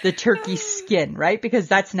the turkey skin, right? Because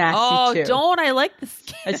that's nasty too. Don't I like the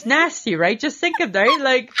skin? It's nasty, right? Just think of that,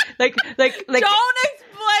 right? Like. Don't explain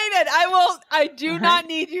it. I do not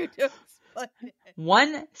need you to explain it.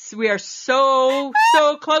 We are so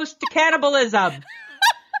close to cannibalism.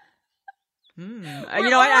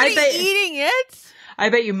 We're already eating it. I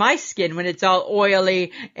bet you my skin, when it's all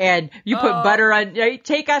oily and you put butter on, right?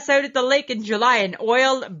 Take us out at the lake in July and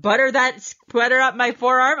butter up my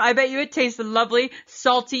forearm. I bet you it tasted lovely,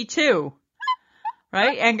 salty too.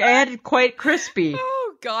 Right? And quite crispy.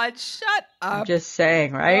 Oh God, shut up. I'm just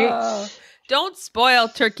saying, right? Don't spoil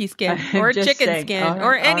turkey skin or chicken skin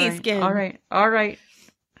or any skin.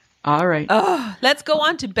 All right. Let's go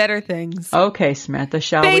on to better things. Okay, Samantha,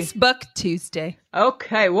 shall we? Facebook Tuesday.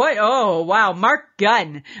 Okay, what? Oh, wow. Mark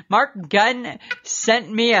Gunn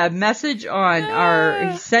sent me a message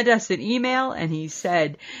he sent us an email and he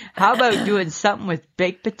said, how about doing something with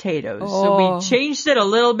baked potatoes? So we changed it a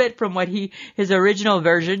little bit from his original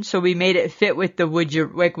version. So we made it fit with the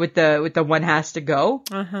with the one has to go.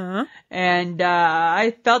 Uh-huh. And,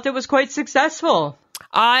 I felt it was quite successful.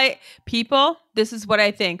 This is what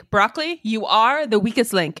I think. Broccoli, you are the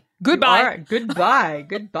weakest link. Goodbye.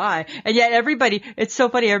 Goodbye. And yet it's so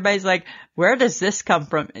funny. Everybody's like, where does this come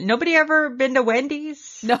from? Nobody ever been to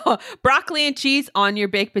Wendy's? No, broccoli and cheese on your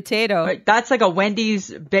baked potato. But that's like a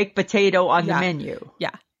Wendy's baked potato on the menu.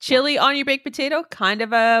 Yeah. Chili on your baked potato, kind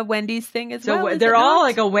of a Wendy's thing as well. So they're all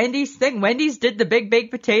like a Wendy's thing. Wendy's did the big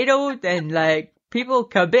baked potato and like people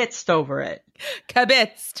kibitzed over it.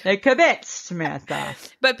 They kibitzed, Samantha.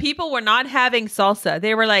 But people were not having salsa.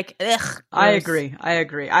 They were like, ugh. Gross. I agree. I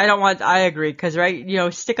agree. Cause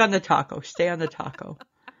right, stick on the taco, stay on the taco.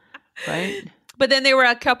 Right? But then there were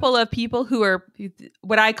a couple of people who were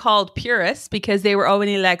what I called purists because they were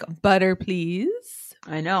only like, butter, please.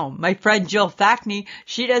 I know. My friend Jill Thackney,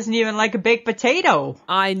 she doesn't even like a baked potato.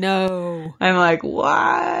 I know. I'm like,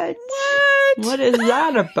 what? What is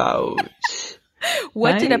that about?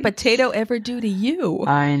 What did a potato ever do to you?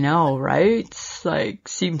 I know, right? Like,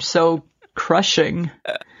 seems so crushing.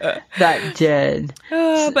 That did.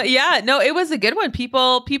 But yeah, no, it was a good one.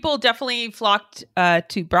 People definitely flocked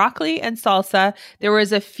to broccoli and salsa. There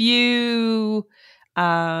was a few,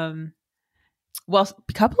 a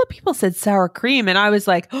couple of people said sour cream, and I was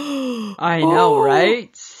like, I know, right?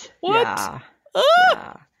 What?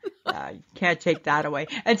 Yeah, you can't take that away.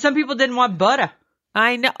 And some people didn't want butter.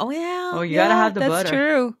 I know. Well, you gotta have the butter. That's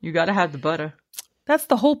true. You gotta have the butter. That's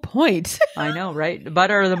the whole point. I know, right? The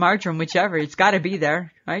butter or the margarine, whichever. It's gotta be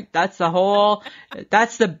there, right? That starts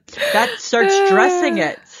dressing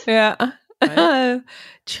it. Yeah. Right?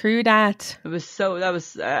 True that. That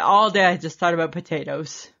was all day I just thought about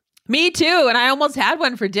potatoes. Me too. And I almost had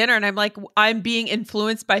one for dinner and I'm like, I'm being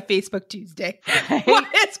influenced by Facebook Tuesday. Right? What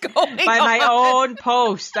is going on? By my own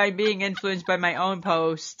post. I'm being influenced by my own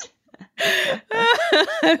post.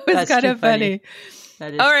 It was kind of funny.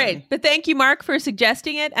 That is all right. funny. But thank you, Mark, for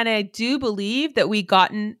suggesting it. And I do believe that we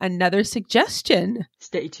gotten another suggestion.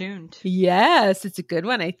 Stay tuned. Yes. It's a good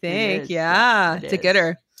one, I think. Yeah. It's a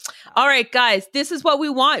gooder. All right, guys, this is what we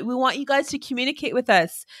want. We want you guys to communicate with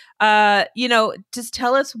us. Just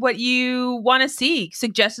tell us what you want to see.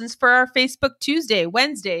 Suggestions for our Facebook Tuesday,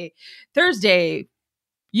 Wednesday, Thursday,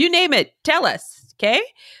 you name it. Tell us. Okay.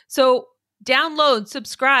 So download,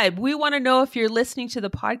 subscribe. We want to know if you're listening to the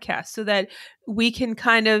podcast so that we can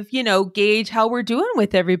kind of, gauge how we're doing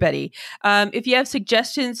with everybody. If you have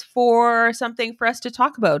suggestions for something for us to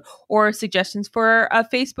talk about or suggestions for a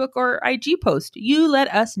Facebook or IG post, you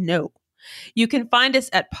let us know. You can find us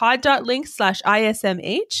at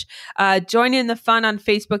pod.link/ISMH. Join in the fun on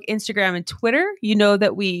Facebook, Instagram, and Twitter. You know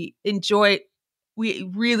that we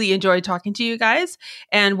really enjoy talking to you guys,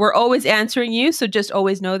 and we're always answering you. So just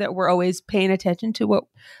always know that we're always paying attention to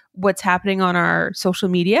what's happening on our social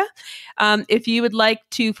media. If you would like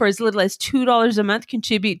to, for as little as $2 a month,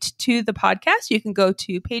 contribute to the podcast, you can go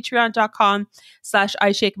to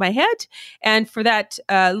patreon.com/IShakeMyHead. And for that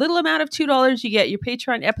little amount of $2, you get your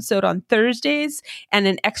Patreon episode on Thursdays and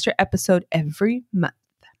an extra episode every month.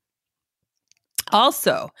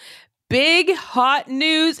 Also, big hot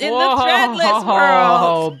news in the threadless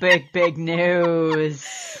world. Oh, big news.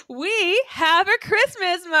 We have a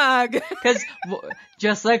Christmas mug. Because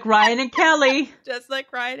just like Ryan and Kelly.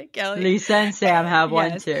 Lisa and Sam have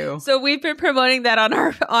one too. So we've been promoting that on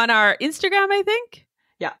our Instagram, I think.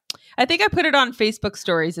 Yeah. I think I put it on Facebook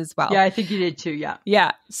stories as well. Yeah, I think you did too. Yeah.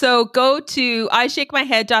 Yeah. So go to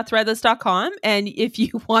ishakemyhead.threadless.com. And if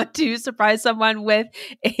you want to surprise someone with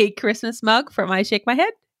a Christmas mug from I Shake My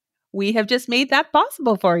Head, we have just made that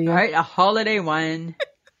possible for you. All right. A holiday one.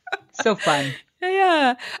 So fun.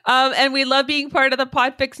 Yeah. And we love being part of the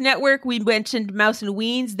Podfix Network. We mentioned Mouse and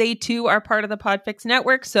Weens. They too are part of the Podfix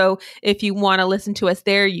Network. So if you want to listen to us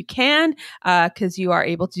there, you can, because you are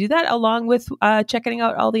able to do that along with checking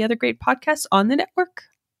out all the other great podcasts on the network.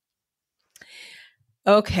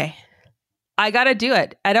 Okay. I got to do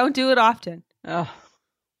it. I don't do it often. Oh,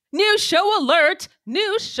 New show alert.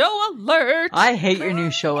 New show alert. I hate your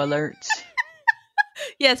new show alerts.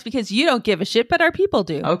 Yes, because you don't give a shit, but our people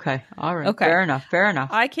do. Okay. All right. Okay. Fair enough. Fair enough.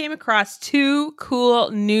 I came across 2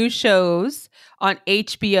 cool new shows on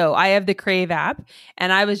HBO. I have the Crave app,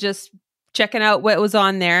 and I was just checking out what was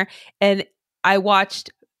on there, and I watched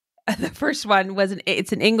the first one was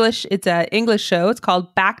it's an English show. It's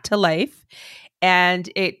called Back to Life, and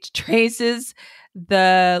it traces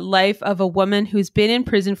the life of a woman who's been in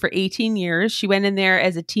prison for 18 years. She went in there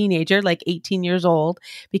as a teenager, like 18 years old,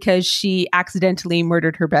 because she accidentally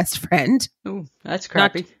murdered her best friend. Ooh, that's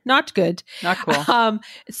crappy. Not good. Not cool.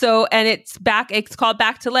 So, and it's called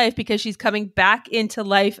Back to Life because she's coming back into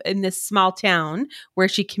life in this small town where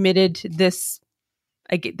she committed this,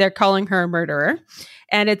 they're calling her a murderer.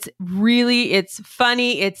 And it's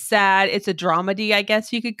funny, it's sad, it's a dramedy, I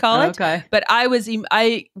guess you could call it. Okay. But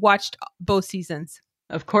I watched both seasons.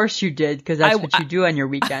 Of course you did, because that's what you do on your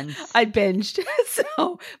weekends. I binged.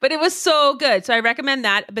 But it was so good. So I recommend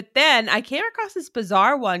that. But then I came across this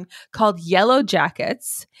bizarre one called Yellow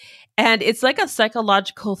Jackets. And it's like a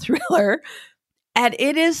psychological thriller. And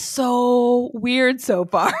it is so weird so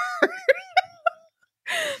far.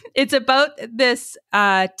 It's about this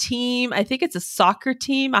team. I think it's a soccer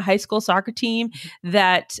team, a high school soccer team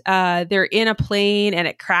that they're in a plane and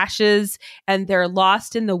it crashes and they're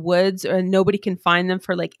lost in the woods and nobody can find them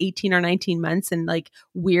for like 18 or 19 months and like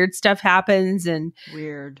weird stuff happens and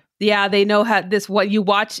weird. Yeah, they know how what you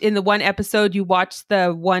watch in the one episode, you watch the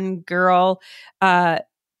one girl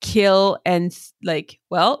kill and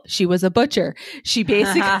she was a butcher. She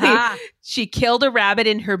basically she killed a rabbit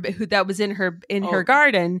that was in her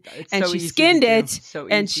garden and she skinned it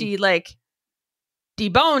and she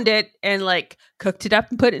deboned it and cooked it up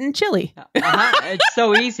and put it in chili. It's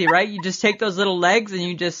so easy, right? You just take those little legs and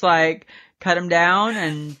you just cut them down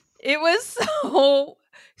and it was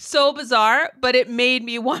so bizarre, but it made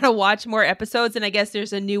me want to watch more episodes. And I guess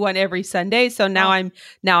there's a new one every Sunday. So now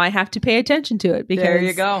I have to pay attention to it because there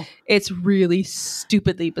you go. It's really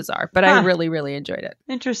stupidly bizarre, but I really, really enjoyed it.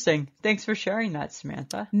 Interesting. Thanks for sharing that,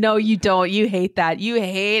 Samantha. No, you don't. You hate that. You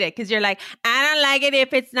hate it because you're like, I don't like it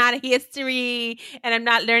if it's not history and I'm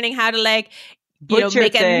not learning how to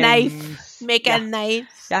make a knife. A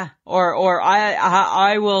knife. Yeah. Or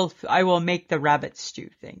I will make the rabbit stew.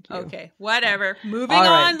 Thank you. Okay. Whatever. Moving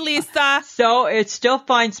on, Lisa. So it's still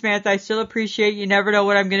fine, Samantha. I still appreciate you never know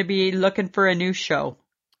what I'm going to be looking for a new show.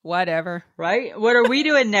 Whatever. Right? What are we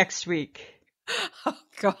doing next week? Oh,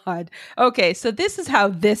 God. Okay. So this is how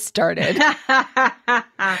this started.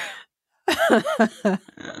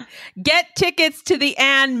 Get tickets to the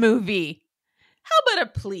Anne movie. How about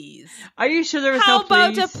a please? Are you sure there was no please?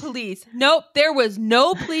 How about a please? Nope, there was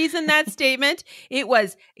no please in that statement. It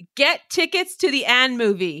was get tickets to the Anne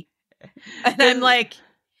movie. And I'm like,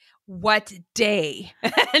 what day?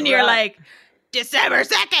 And you're like, December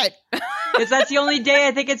 2nd. Because that's the only day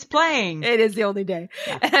I think it's playing. It is the only day.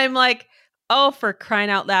 Yeah. And I'm like, oh, for crying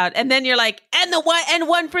out loud. And then you're like, and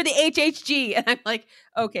one for the HHG. And I'm like,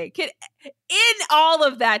 okay, in all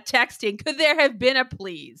of that texting, could there have been a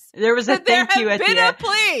please? There was a thank you at the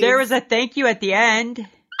end. There was a thank you at the end.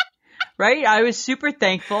 Right? I was super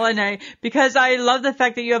thankful because I love the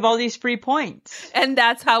fact that you have all these free points. And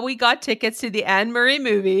that's how we got tickets to the Anne Murray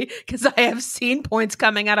movie because I have seen points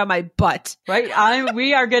coming out of my butt. Right?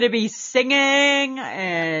 We are going to be singing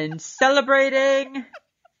and celebrating.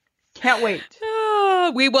 Can't wait.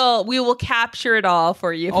 We will capture it all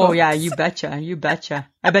for you. Oh, yeah, you betcha. You betcha.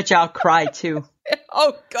 I bet you I'll cry too.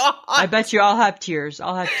 Oh, God. I bet you I'll have tears.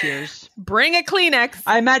 Bring a Kleenex.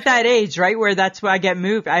 I'm at that age, right, where that's where I get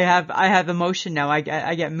moved. I have emotion now. I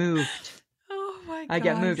get moved. Oh, my God. I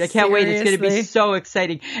get moved. I can't wait. It's going to be so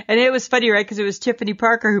exciting. And it was funny, right, because it was Tiffany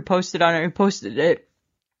Parker who posted it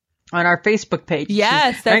on our Facebook page.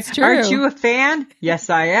 Yes, that's right? true. Aren't you a fan? Yes,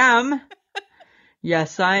 I am.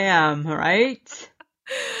 Yes, I am. Right?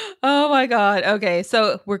 Oh, my God. Okay,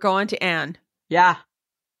 so we're going to Anne. Yeah.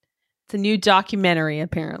 It's a new documentary,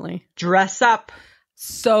 apparently. Dress up.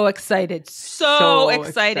 So excited. So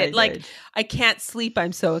excited. Like, I can't sleep.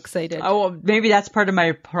 I'm so excited. Oh, well, maybe that's part of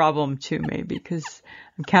my problem too, maybe, because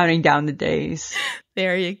I'm counting down the days.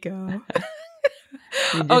 There you go.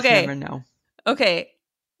 You just never know. Okay.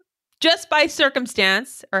 Just by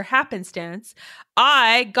circumstance or happenstance,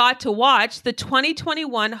 I got to watch the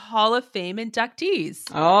 2021 Hall of Fame inductees.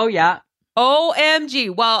 Oh, yeah.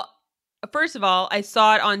 OMG. Well, first of all, I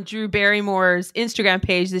saw it on Drew Barrymore's Instagram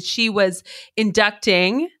page that she was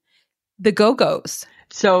inducting the Go-Go's.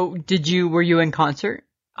 So were you in concert?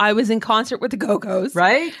 I was in concert with the Go-Go's.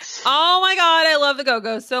 Right? Oh my God, I love the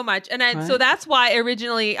Go-Go's so much. And so that's why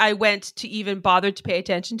originally I went to even bother to pay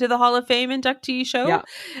attention to the Hall of Fame inductee show.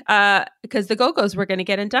 Yeah. Because the Go-Go's were going to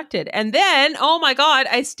get inducted. And then, oh my God,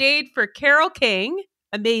 I stayed for Carole King.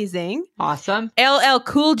 Amazing. Awesome. LL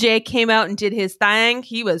Cool J came out and did his thing.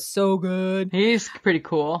 He was so good. He's pretty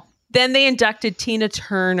cool. Then they inducted Tina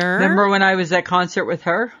Turner. Remember when I was at concert with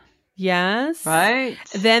her? Yes. Right.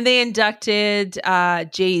 Then they inducted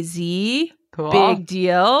Jay-Z. Cool. Big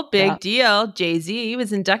deal. Big deal. Jay-Z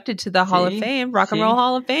was inducted to the Hall of Fame, Rock and Roll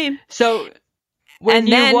Hall of Fame. So when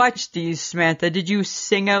you watched these, Samantha, did you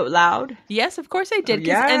sing out loud? Yes, of course I did.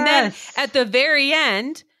 Yes. And then at the very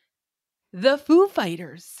end, the Foo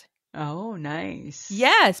Fighters. Oh, nice.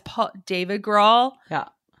 Yes. David Grohl. Yeah.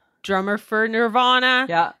 Drummer for Nirvana.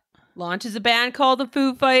 Yeah. Launches a band called the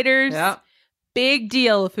Foo Fighters. Yeah. Big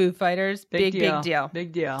deal, Foo Fighters. Big deal.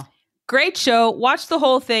 Big deal. Great show. Watch the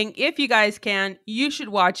whole thing. If you guys can, you should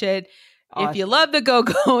watch it. Awesome. If you love the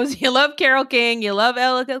Go-Go's, you love Carole King, you love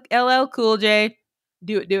LL Cool J,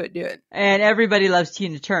 do it. And everybody loves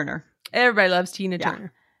Tina Turner. Everybody loves Tina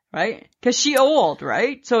Turner. Right? Because she's old,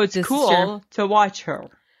 right? So it's cool to watch her.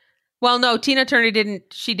 Well, no, Tina Turner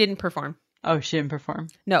didn't perform. Oh, she didn't perform?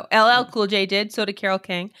 No, LL Cool J did. So did Carole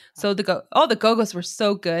King. So the Go-Go's were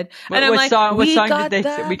so good. And I'm like, what song did they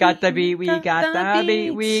say? We got the beat. We got the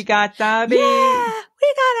beat. We got the beat. Yeah,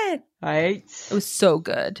 we got it. Right? It was so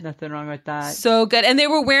good. Nothing wrong with that. So good. And they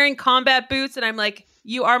were wearing combat boots. And I'm like,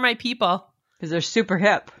 you are my people. Because they're super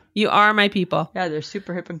hip. You are my people. Yeah, they're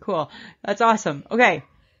super hip and cool. That's awesome. Okay.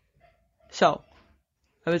 So,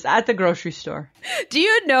 I was at the grocery store. Do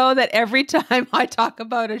you know that every time I talk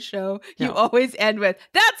about a show, you always end with,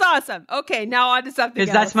 that's awesome. Okay, now on to something else.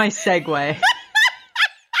 Because that's my segue.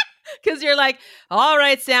 Because you're like, all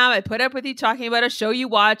right, Sam, I put up with you talking about a show you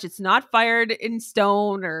watch. It's not fired in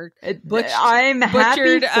stone or I'm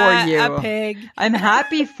happy for you. A pig. I'm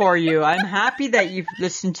happy for you. I'm happy that you've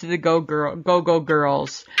listened to the Go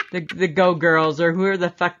Girls, the Go Girls, or whoever the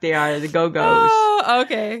fuck they are, the Go-Go's. Oh,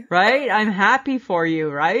 okay. Right? I'm happy for you,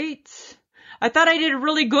 right? I thought I did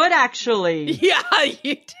really good, actually. Yeah,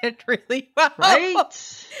 you did really well.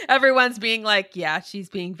 Right? Everyone's being like, yeah, she's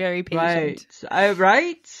being very patient. Right.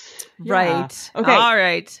 Right? Yeah. Right. Okay. All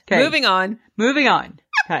right. Okay. Moving on.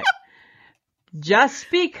 Okay.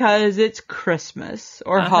 Just because it's Christmas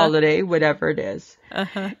or holiday, whatever it is,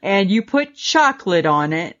 and you put chocolate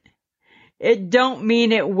on it, it don't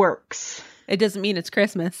mean it works. It doesn't mean it's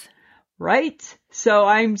Christmas. Right? So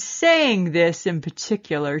I'm saying this in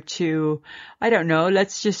particular to, I don't know,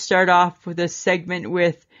 let's just start off with a segment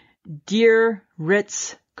with Dear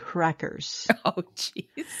Ritz Crackers. Oh,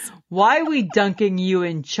 jeez. Why we dunking you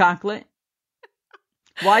in chocolate?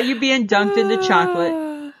 Why you being dunked into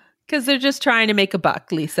chocolate? Because they're just trying to make a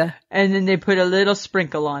buck, Lisa. And then they put a little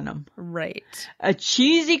sprinkle on them. Right. A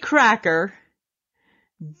cheesy cracker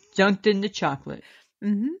dunked into chocolate.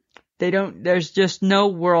 Mm-hmm. There's just no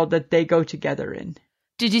world that they go together in.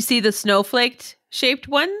 Did you see the snowflake shaped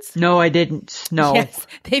ones? No, I didn't. No. Yes,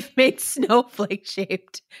 they've made snowflake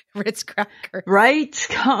shaped Ritz crackers. Right?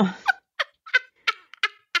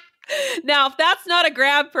 Now, if that's not a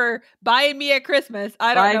grab for buying me a Christmas,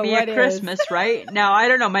 I don't know what Buy me a Christmas, right? Now, I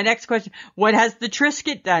don't know. My next question, what has the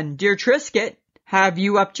Triscuit done? Dear Triscuit, have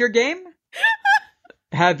you upped your game?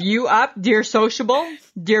 Have you upped, dear Sociable?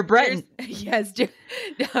 Dear Breton? Yes, dear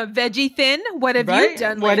Veggie Thin, what have you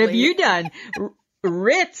done lately? What have you done?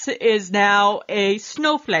 Ritz is now a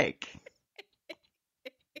snowflake.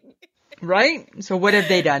 Right? So what have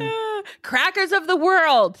they done? Crackers of the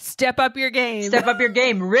world, step up your game. Step up your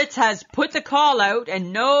game. Ritz has put the call out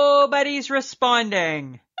and nobody's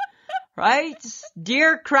responding. Right?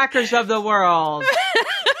 Dear Crackers of the world.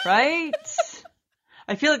 Right?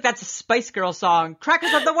 I feel like that's a Spice Girl song.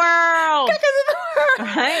 Crackers of the world. Crackers of the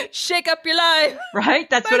world. Right? Shake up your life. Right?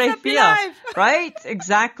 That's Spice what I up your feel. life. Right?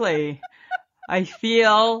 Exactly. I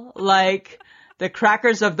feel like the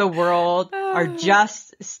crackers of the world are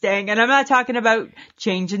just staying. And I'm not talking about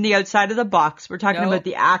changing the outside of the box. We're talking about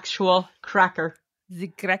the actual cracker. The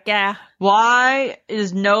cracker. Why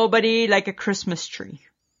is nobody like a Christmas tree?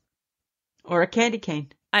 Or a candy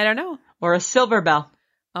cane? I don't know. Or a silver bell?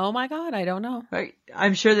 Oh my God, I don't know. Right?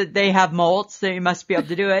 I'm sure that they have molds. They must be able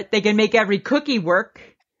to do it. They can make every cookie work.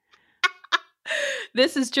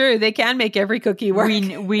 This is true. They can make every cookie work.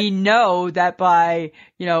 We know that by,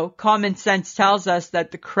 common sense tells us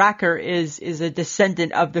that the cracker is a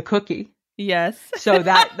descendant of the cookie. Yes. So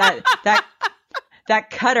that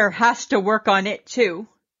cutter has to work on it too.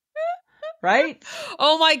 Right?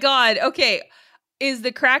 Oh my God. Okay. Is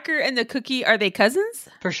the cracker and the cookie, are they cousins?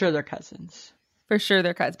 For sure they're cousins. For sure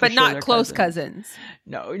they're cousins, but not close cousins.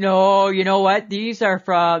 No, you know what? These are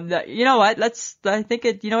from you know what? I think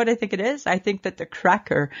it is? I think that the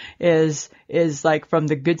cracker is like from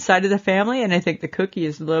the good side of the family, and I think the cookie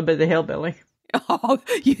is a little bit of the hillbilly. Oh,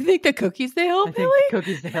 you think the cookie's the hillbilly? I think the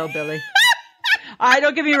cookie's the hillbilly.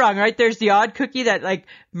 Don't get me wrong, right? There's the odd cookie that like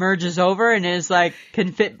merges over and is like,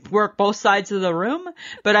 can work both sides of the room.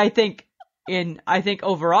 But I think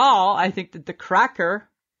overall, I think that the cracker,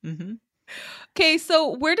 Okay,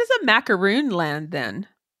 so where does a macaroon land then?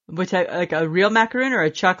 Which like a real macaroon or a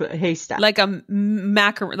chocolate haystack? Like a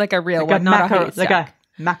macaroon, like a real like one, not a haystack. Like a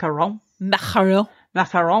macaron. Macaron.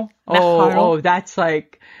 Macaron. Oh, that's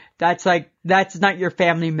not your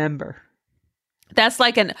family member. That's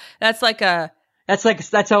Oprah.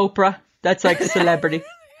 That's like a celebrity,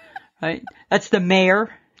 right? That's the mayor.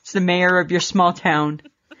 It's the mayor of your small town.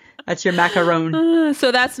 That's your macaron.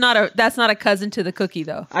 So that's not a cousin to the cookie,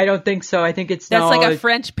 though. I don't think so. I think it's like a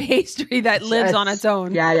French pastry that lives on its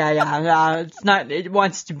own. Yeah. It's not. It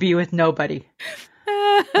wants to be with nobody.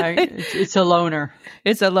 Right? It's a loner.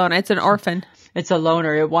 It's a loner. It's an orphan. It's a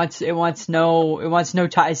loner. It wants no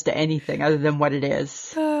ties to anything other than what it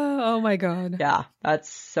is. Oh my God. Yeah,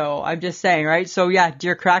 so. I'm just saying, right? So yeah,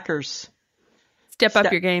 dear crackers, step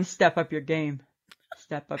up your game. Step up your game.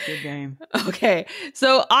 Step up your game. Okay.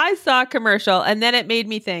 So I saw a commercial and then it made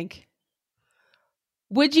me think,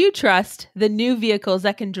 would you trust the new vehicles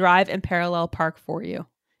that can drive and parallel park for you?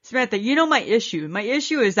 Samantha, you know my issue. My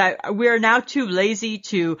issue is that we are now too lazy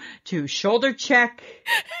to shoulder check.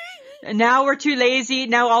 And now we're too lazy.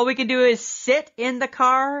 Now all we can do is sit in the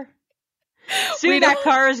car. Soon that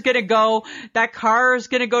car is going to go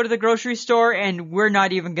to the grocery store and we're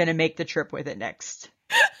not even going to make the trip with it next.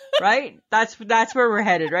 Right? That's where we're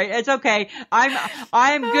headed, right? It's okay.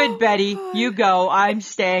 I'm good, Betty. You go. I'm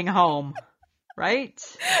staying home. Right?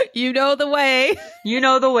 You know the way. You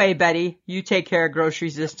know the way, Betty. You take care of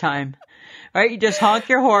groceries this time. Right? You just honk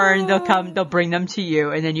your horn. They'll bring them to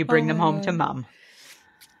you and then you bring them home to Mom.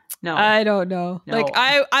 No. I don't know. No. Like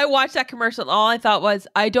I watched that commercial and all I thought was,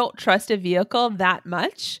 I don't trust a vehicle that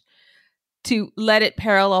much to let it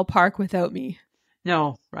parallel park without me.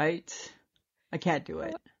 No, right? I can't do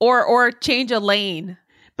it. Or change a lane.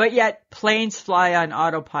 But yet planes fly on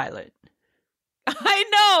autopilot. I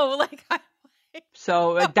know.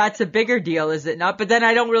 So that's a bigger deal, is it not? But then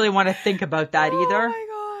I don't really want to think about that either.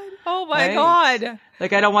 Oh my God.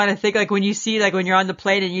 Like I don't want to think like when you see like when you're on the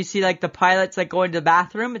plane and you see like the pilots like going to the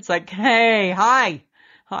bathroom, it's like, hey, hi.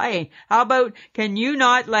 How about can you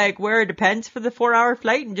not like wear a Depends for the 4-hour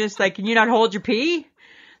flight and just like can you not hold your pee?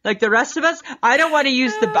 Like the rest of us, I don't want to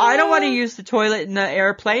use the toilet in the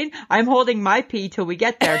airplane. I'm holding my pee till we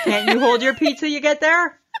get there. Can't you hold your pee till you get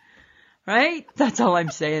there? Right? That's all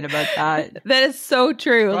I'm saying about that. That is so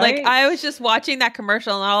true. Right? Like I was just watching that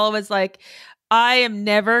commercial and all was like, I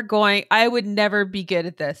would never be good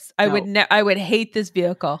at this. I would hate this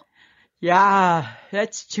vehicle. Yeah,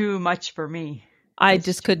 that's too much for me. I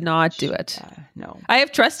just could not do it. No. I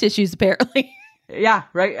have trust issues apparently. Yeah,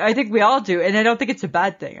 right. I think we all do. And I don't think it's a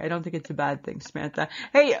bad thing. Samantha.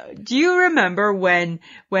 Hey, do you remember when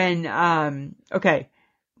we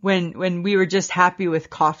were just happy with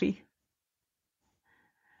coffee?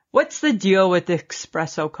 What's the deal with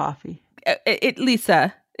espresso coffee?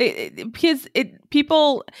 Lisa,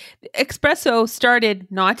 espresso started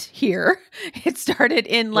not here. It started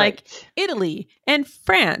in Italy and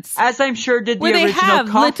France. As I'm sure did the original coffee. Where they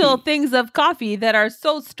have little things of coffee that are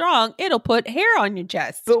so strong, it'll put hair on your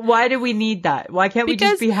chest. But why do we need that? Why can't we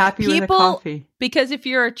just be happy with a coffee? Because if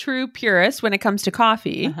you're a true purist when it comes to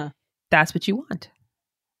coffee, that's what you want.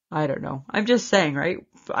 I don't know. I'm just saying, right?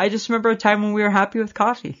 I just remember a time when we were happy with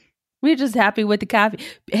coffee. We're just happy with the coffee.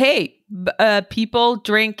 Hey, people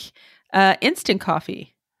drink instant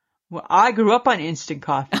coffee. Well, I grew up on instant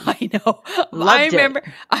coffee. I know. I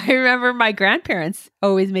remember my grandparents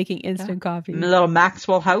always making instant coffee. In the little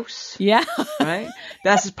Maxwell house. Yeah. Right?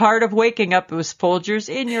 That's part of waking up. It was Folgers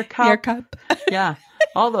in your cup. Your cup. Yeah.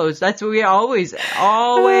 All those. That's what we always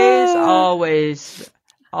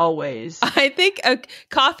always. I think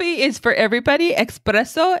coffee is for everybody.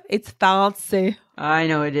 Espresso, it's fancy. I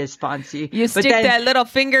know it is fancy. You stick that little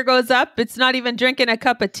finger goes up. It's not even drinking a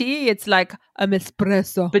cup of tea. It's like an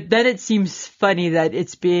espresso. But then it seems funny that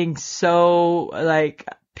it's being so like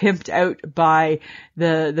pimped out by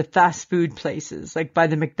the fast food places, like by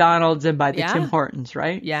the McDonald's and by the Tim Hortons,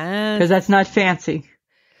 right? Yeah. Because that's not fancy.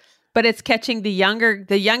 But it's catching the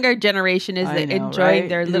younger generation is enjoying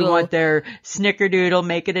their little. They want their snickerdoodle,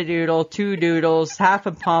 make it a doodle, 2 doodles, half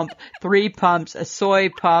a pump, 3 pumps, a soy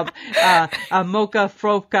pump, a mocha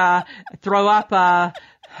froca, throw up a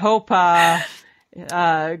hopa,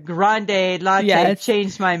 grande latte. Yes.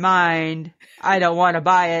 Changed my mind. I don't want to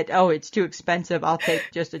buy it. Oh, it's too expensive. I'll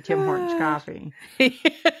take just a Tim Hortons coffee.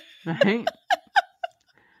 Right?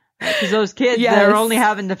 Because those kids, they're only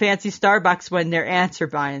having the fancy Starbucks when their aunts are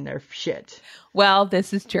buying their shit. Well,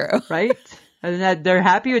 this is true. Right? And that they're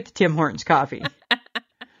happy with the Tim Hortons coffee.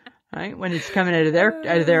 Right? When it's coming out of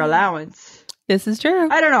their allowance. This is true.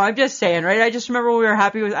 I don't know. I'm just saying, right? I just remember we were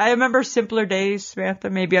happy with, I remember simpler days, Samantha.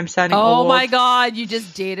 Maybe I'm sounding old. Oh my God. You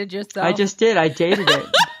just dated yourself. I just did. I dated it.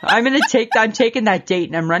 I'm taking that date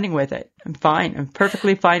and I'm running with it. I'm fine. I'm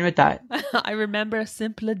perfectly fine with that. I remember a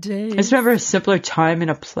simpler day. I just remember a simpler time in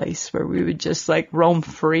a place where we would just like roam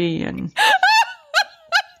free and,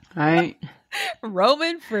 right?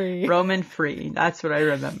 Roman free. That's what I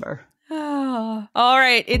remember. Oh. All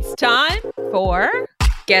right. It's time for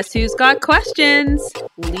Guess Who's Got Questions?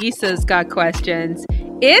 Lisa's got questions.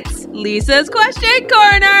 It's Lisa's Question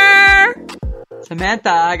Corner. Samantha,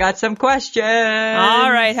 I got some questions.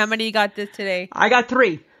 All right. How many you got this today? I got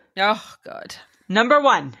 3. Oh, God. Number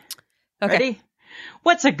 1. Okay. Ready?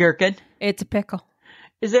 What's a gherkin? It's a pickle.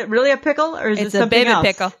 Is it really a pickle or is it something else?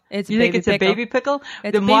 It's a baby pickle. You think it's a baby pickle?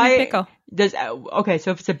 It's a baby pickle. Okay,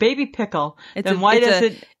 so if it's a baby pickle, then why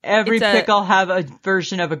doesn't every pickle have a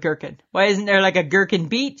version of a gherkin? Why isn't there like a gherkin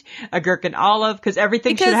beet, a gherkin olive? Because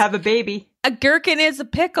everything should have a baby. A gherkin is a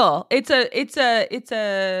pickle. It's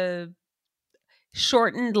a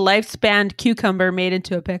shortened lifespan cucumber made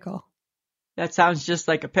into a pickle. That sounds just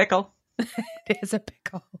like a pickle. It is a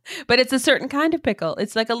pickle, but it's a certain kind of pickle.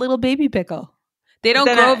 It's like a little baby pickle. They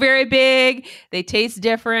don't grow very big. They taste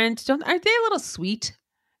different. Aren't they a little sweet?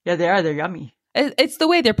 Yeah, they are. They're yummy. It's the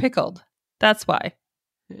way they're pickled. That's why.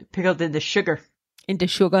 Pickled into sugar. Into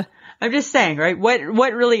sugar. I'm just saying, right? What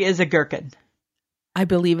really is a gherkin? I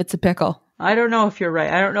believe it's a pickle. I don't know if you're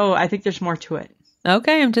right. I don't know. I think there's more to it.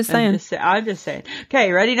 Okay, I'm just saying. I'm just saying.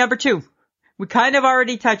 Okay, ready? Number 2. We kind of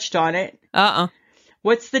already touched on it.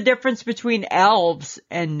 What's the difference between elves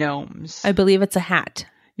and gnomes? I believe it's a hat.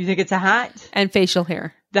 You think it's a hat? And facial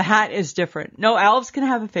hair. The hat is different. No, elves can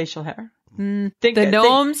have a facial hair. The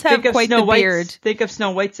gnomes have quite the beard. Think of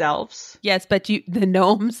Snow White's elves. Yes, but the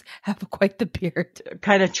gnomes have quite the beard.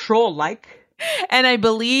 Kind of troll-like. And I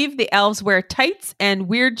believe the elves wear tights and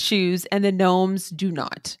weird shoes, and the gnomes do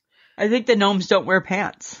not. I think the gnomes don't wear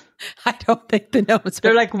pants. I don't think the gnomes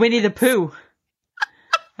They're like Winnie the Pooh.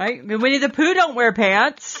 Right? Winnie the Pooh don't wear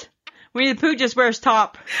pants. Winnie the Pooh just wears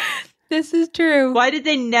top. This is true. Why did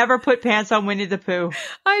they never put pants on Winnie the Pooh?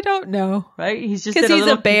 I don't know. Right? He's just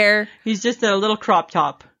a bear. He's just a little crop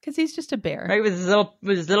top. Because he's just a bear. Right? With his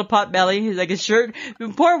little pot belly. He's like his shirt.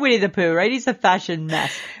 Poor Winnie the Pooh, right? He's a fashion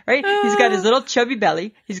mess. Right? He's got his little chubby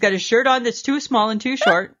belly. He's got his shirt on that's too small and too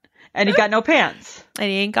short. And he got no pants. And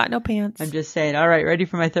he ain't got no pants. I'm just saying. All right. Ready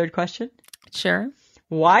for my 3rd question? Sure.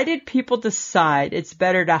 Why did people decide it's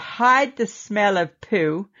better to hide the smell of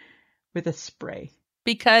poo with a spray?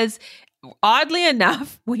 Because oddly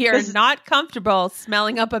enough, we are not comfortable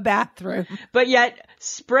smelling up a bathroom. But yet,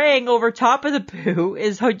 spraying over top of the poo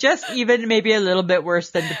is just even maybe a little bit worse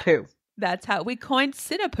than the poo. That's how we coined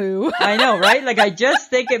Cinnapoo. I know, right? Like, I just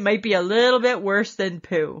think it might be a little bit worse than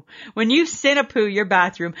poo. When you Cinnapoo your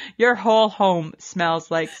bathroom, your whole home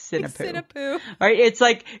smells like Cinnapoo. Cinnapoo. Right?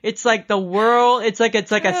 It's like the world, it's like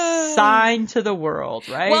a sign to the world,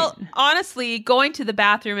 right? Well, honestly, going to the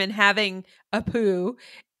bathroom and having a poo,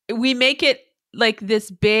 we make it like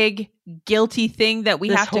this big guilty thing that we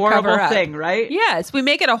have to cover up. This horrible thing, right? Yes, we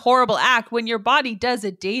make it a horrible act when your body does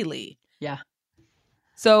it daily. Yeah.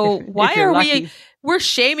 So why are lucky. we're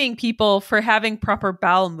shaming people for having proper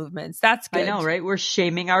bowel movements. That's good. I know, right? We're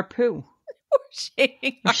shaming our poo.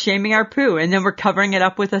 We're shaming our poo, and then we're covering it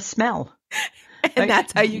up with a smell. And right?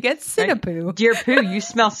 That's how you get Cinnapoo. Right? Dear poo, you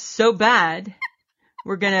smell so bad.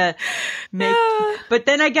 We're gonna make, but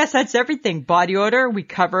then I guess that's everything. Body odor, we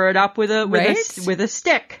cover it up with a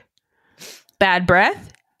stick. Bad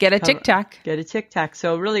breath, get a Tic Tac. Get a Tic Tac.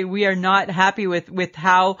 So really, we are not happy with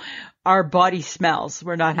how our body smells.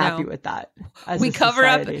 We're not happy No. with that. As We a cover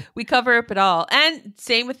society. up. We cover up it all, and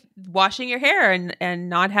same with washing your hair and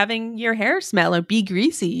not having your hair smell or be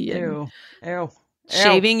greasy. And Ew.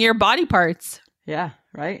 shaving your body parts. Yeah,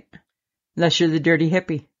 right. Unless you're the dirty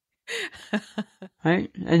hippie. Right?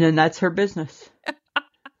 And then that's her business.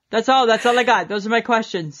 That's all I got. Those are my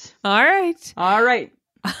questions. All right. All right.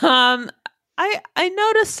 I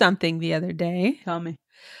noticed something the other day. Tell me.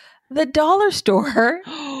 The dollar store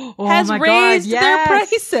Oh has my raised God, their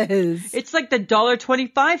yes. prices. It's like the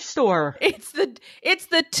 $1.25 store. It's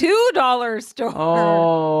the $2 store.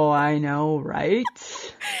 Oh, I know, right?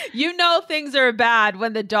 You know things are bad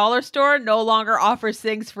when the dollar store no longer offers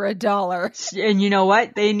things for $1. And you know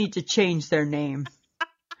what? They need to change their name.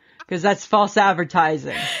 Because that's false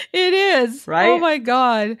advertising. It is. Right? Oh my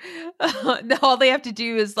God. All they have to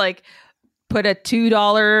do is like put a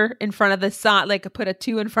 $2 in front of the sign, like put a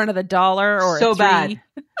 2 in front of the dollar or So a 3. bad.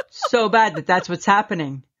 So bad that's what's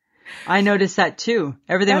happening. I noticed that too.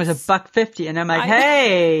 Everything was $1.50 and I'm like,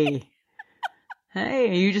 hey,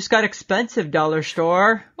 you just got expensive, dollar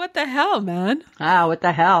store. What the hell, man? Ah, what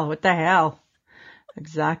the hell?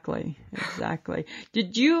 Exactly.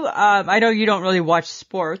 Did you, I know you don't really watch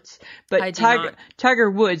sports, but I do not. Tiger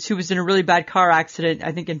Woods, who was in a really bad car accident,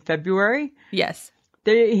 I think in February, Yes.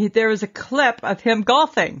 there was a clip of him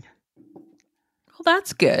golfing. Well,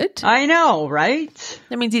 that's good. I know, right?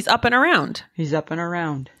 That means he's up and around. He's up and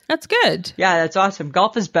around. That's good. Yeah, that's awesome.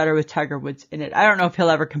 Golf is better with Tiger Woods in it. I don't know if he'll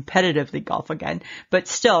ever competitively golf again, but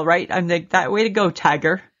still, right? I'm like, that way to go,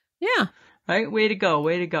 Tiger. Yeah. Right? Way to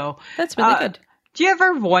go. That's really good. Do you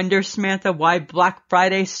ever wonder, Samantha, why Black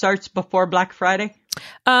Friday starts before Black Friday?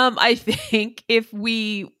 I think if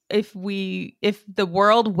the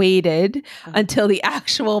world waited until the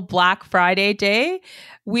actual Black Friday day,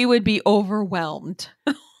 we would be overwhelmed.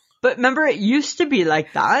 But remember, it used to be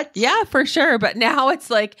like that. Yeah, for sure. But now it's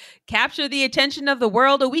like capture the attention of the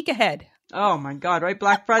world a week ahead. Oh my God, right?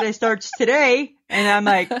 Black Friday starts today. And I'm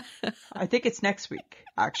like, I think it's next week,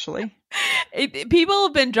 actually. People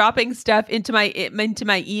have been dropping stuff into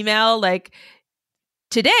my email like,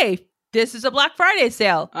 today, this is a Black Friday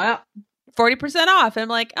sale. 40% off. I'm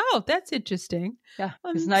like, oh, that's interesting. Yeah.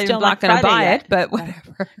 I'm It's not even still Black not going to Friday buy yet. it, but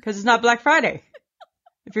whatever. Because it's not Black Friday.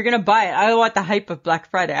 If you're going to buy it, I want the hype of Black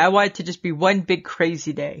Friday. I want it to just be one big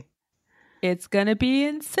crazy day. It's going to be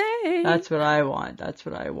insane. That's what I want.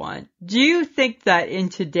 Do you think that in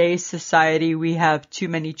today's society we have too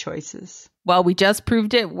many choices? Well, we just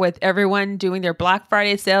proved it with everyone doing their Black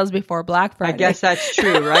Friday sales before Black Friday. I guess that's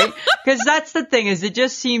true, right? Because that's the thing is it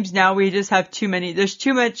just seems now we just have too many. There's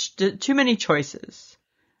too many choices.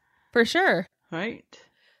 For sure. Right?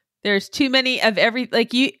 There's too many of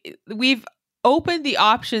we've opened the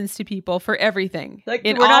options to people for everything. Like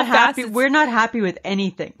in we're all not happy. facets. We're not happy with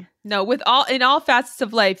anything. No, in all facets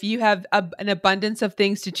of life, you have an abundance of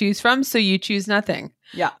things to choose from, so you choose nothing.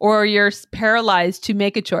 Yeah. Or you're paralyzed to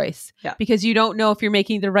make a choice. Yeah. Because you don't know if you're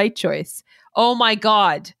making the right choice. Oh my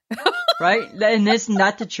God. Right? And isn't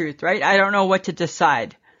that the truth, right? I don't know what to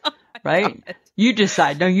decide. Right? You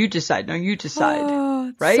decide. No, you decide. No, you decide. Oh,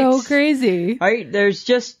 it's right? so crazy. Right? There's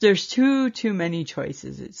too many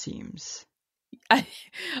choices, it seems.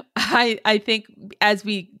 I think as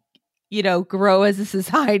we, grow as a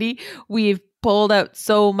society, we've pulled out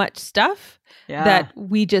so much stuff that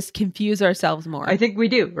we just confuse ourselves more. I think we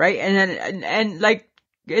do, right? And like,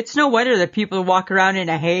 it's no wonder that people walk around in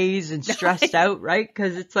a haze and stressed out, right?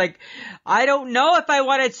 Because it's like, I don't know if I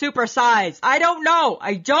want it supersized. I don't know.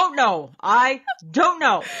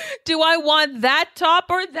 Do I want that top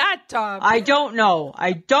or that top? I don't know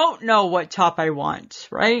what top I want,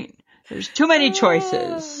 right? There's too many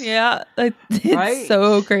choices. Yeah. It's Right?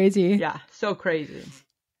 so crazy. Yeah, so crazy.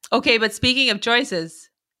 Okay, but speaking of choices,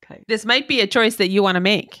 Okay. this might be a choice that you want to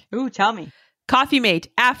make. Ooh, tell me. Coffee Mate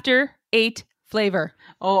After 8 flavor.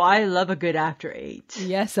 Oh, I love a good after 8.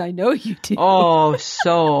 Yes, I know you do. Oh,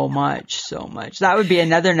 so much. That would be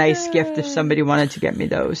another nice gift if somebody wanted to get me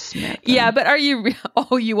those, Samantha. Yeah, but are you...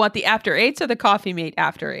 you want the After 8s or the Coffee Mate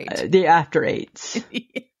After 8? The after 8s.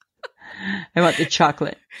 I want the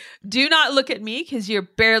chocolate. Do not look at me because you're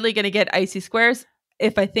barely going to get icy squares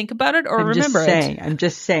if I think about it or remember I'm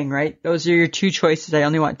just saying, right? Those are your 2 choices. I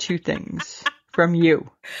only want 2 things from you.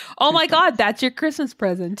 Oh my God, that's your Christmas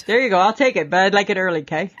present. There you go. I'll take it, but I'd like it early,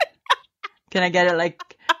 okay? Can I get it like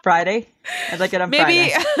Friday? I'd like it on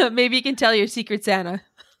Friday. Maybe you can tell your Secret Santa.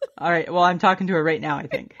 All right. Well, I'm talking to her right now, I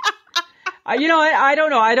think. You know what? I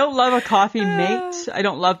don't know. I don't love a coffee mate. I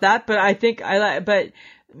don't love that, but I think I like, but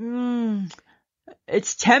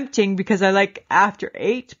It's tempting because I like after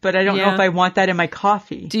 8, but I don't know Yeah. if I want that in my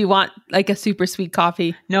coffee. Do you want like a super sweet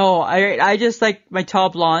coffee No, I just like my tall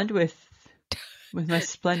blonde with my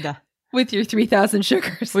Splenda. with your 3,000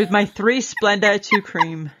 sugars? With my 3 Splenda, 2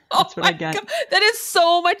 cream. That's what I get. God, that is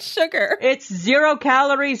so much sugar. It's 0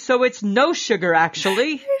 calories, so it's no sugar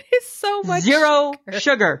actually. It is so much 0 sugar.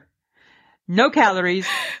 sugar. No calories.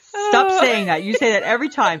 Stop saying that. You say that every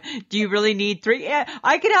time. Do you really need 3? Yeah,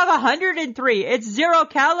 I could have 103. It's 0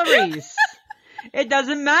 calories. It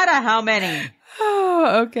doesn't matter how many.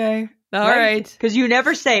 Oh, okay. All right. Because you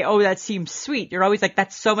never say, oh, that seems sweet. You're always like,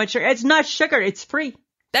 that's so much sugar. It's not sugar. It's free.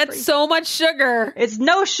 That's so much sugar. It's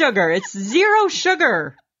no sugar. It's 0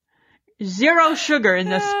 sugar. 0 sugar in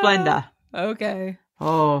the Splenda. Okay.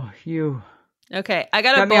 Oh, you Okay. I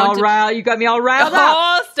got a got me all riled. You got me all riled up.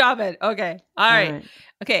 Oh, stop it. Okay. All right. right.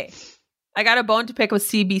 Okay. I got a bone to pick with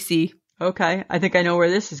CBC. Okay. I think I know where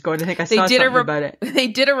this is going. I think I They saw did something about it. They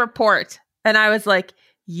did a report, and I was like,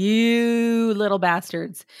 "You little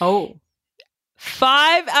bastards! Oh.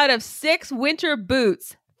 5 out of 6 winter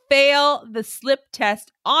boots fail the slip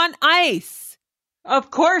test on ice. Of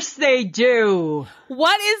course they do.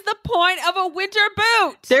 What is the point of a winter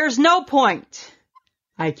boot? There's no point.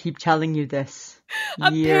 I keep telling you this.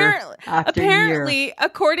 Year after year. Apparently,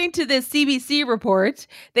 according to this CBC report,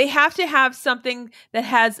 they have to have something that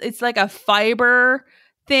has, it's like a fiber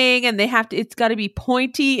thing, and it's got to be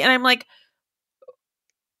pointy. And I'm like,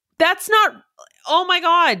 that's not, oh my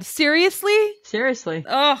God, seriously? Seriously.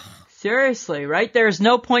 Ugh, Seriously, right? There's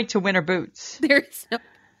no point to winter boots. there's no.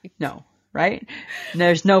 No, right?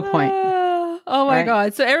 There's no point. Oh my Right.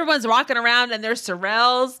 God. So everyone's walking around and there's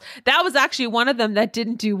Sorels. That was actually one of them that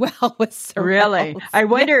didn't do well with Sorels. Really? I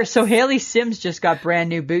wonder, so Haley Sims just got brand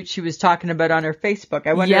new boots she was talking about on her Facebook.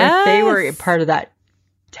 I wonder if they were Yes. part of that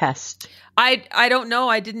test. I don't know.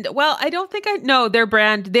 I didn't. Well, I don't think no, their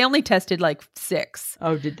brand, they only tested like 6.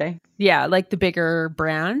 Oh, did they? Yeah, like the bigger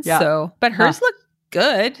brands. Yeah. So, but hers look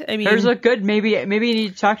good. I mean, Hers look good. Maybe you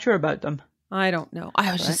need to talk to her about them. I don't know.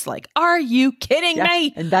 I was just like, are you kidding Yeah.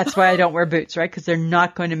 me? And that's why I don't wear boots, right? Because they're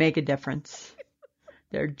not going to make a difference.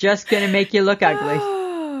 They're just going to make you look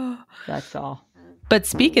ugly. That's all. But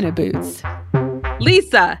speaking of boots,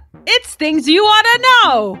 Lisa, it's things you want to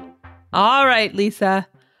know. All right, Lisa.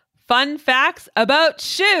 Fun facts about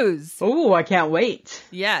shoes. Oh, I can't wait.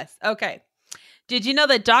 Yes. Okay. Did you know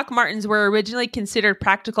that Doc Martens were originally considered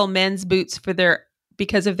practical men's boots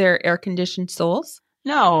because of their air-conditioned soles?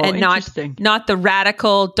 No, And interesting. not the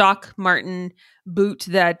radical Doc Marten boot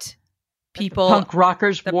that people, Punk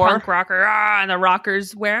rockers the wore. punk rocker and the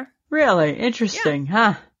rockers wear. Really interesting,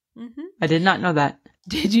 huh? hmm I did not know that.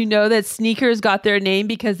 Did you know that sneakers got their name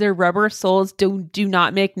because their rubber soles do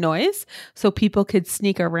not make noise, so people could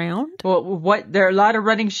sneak around? Well, there are a lot of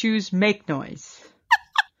running shoes make noise,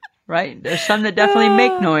 right? There's some that definitely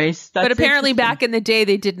make noise. That's But apparently, interesting. back in the day,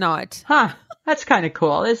 they did not. Huh? That's kind of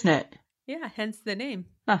cool, isn't it? Yeah, hence the name.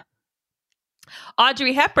 Huh.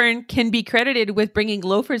 Audrey Hepburn can be credited with bringing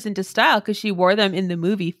loafers into style because she wore them in the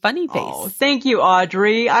movie Funny Face. Oh, thank you,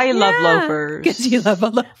 Audrey. I love loafers. Because you love a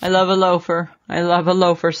loafer. I love a loafer. I love a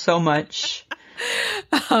loafer so much.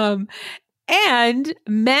 And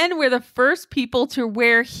men were the first people to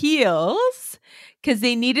wear heels because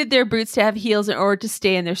they needed their boots to have heels in order to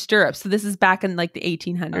stay in their stirrups. So this is back in like the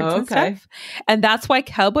 1800s and Okay. stuff. And that's why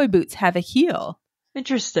cowboy boots have a heel.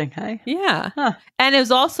 Interesting, hey? Yeah. Huh. And it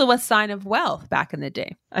was also a sign of wealth back in the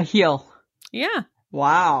day. A heel. Yeah.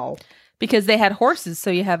 Wow. Because they had horses. So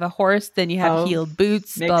you have a horse, then you have Oh, heeled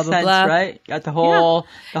boots, Makes blah, blah, sense, blah. right? Got the whole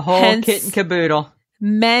Hence- kit and caboodle.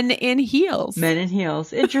 Men in heels. Men in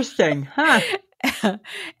heels. Interesting, huh?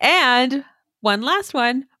 And one last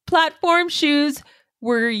one. Platform shoes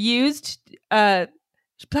were used.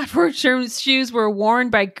 Platform shoes were worn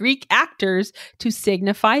by Greek actors to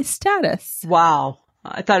signify status. Wow.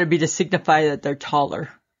 I thought it'd be to signify that they're taller.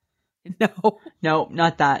 No. No,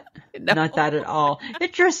 not that. No. Not that at all.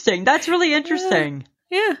 Interesting. That's really interesting.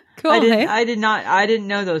 Yeah. Cool. I Hey? didn't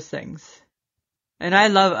know those things. And I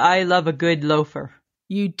love a good loafer,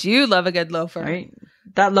 You do love a good loafer. right?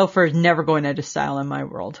 That loafer is never going out of style in my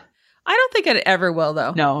world. I don't think it ever will,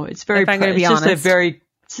 though. No, it's very, If I'm gonna be it's just honest.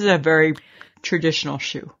 this is a very traditional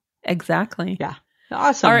shoe. Exactly. Yeah.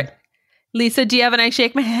 Awesome. All right. Lisa, do you have an I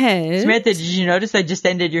shake my head? Samantha, did you notice I just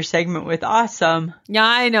ended your segment with awesome? Yeah,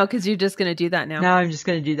 I know, because you're just going to do that now. Now I'm just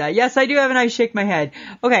going to do that. Yes, I do have an I shake my head.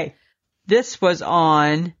 Okay. This was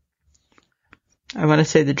on, I want to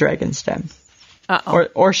say the Dragon's Den. Uh-oh.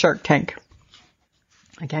 Or Shark Tank.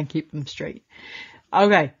 I can't keep them straight.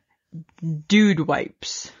 Okay. Dude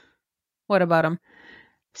wipes. What about them?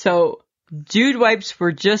 So Dude wipes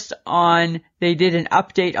were just on, they did an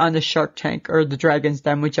update on the Shark Tank or the Dragon's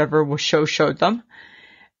Den, whichever show showed them.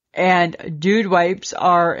 And dude wipes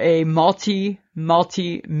are a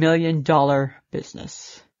multi-million-dollar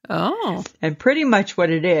business. Oh. And pretty much what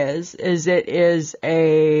it is it is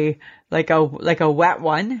a wet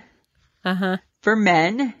one for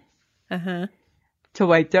men to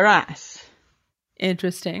wipe their ass.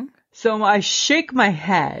 Interesting. So I shake my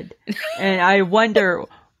head and I wonder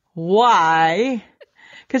why,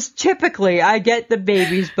 because typically I get the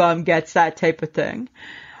baby's bum gets that type of thing,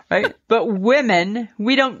 right? But women,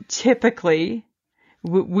 we don't typically,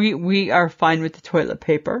 we are fine with the toilet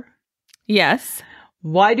paper. Yes.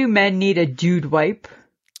 Why do men need a dude wipe?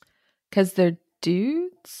 Because they're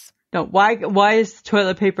dudes? No, why is the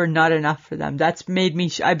toilet paper not enough for them? That's made me,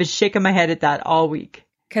 I've been shaking my head at that all week.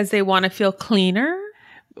 Because they want to feel cleaner?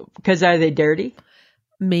 Because are they dirty?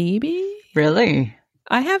 Maybe. Really?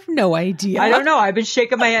 I have no idea. I don't know. I've been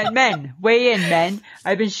shaking my head. Men, weigh in, men.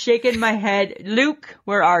 I've been shaking my head. Luke,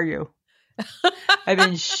 where are you? I've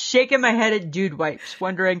been shaking my head at dude wipes,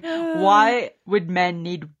 wondering why would men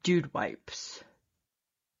need dude wipes?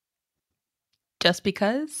 Just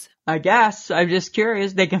because? I guess. I'm just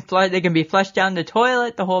curious. They can be flushed down the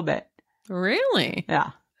toilet, the whole bit. Really?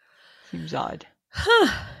 Yeah. Seems odd.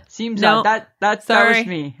 Huh. Seems No. odd. That was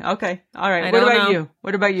me. Okay. All right. I What don't about know. you?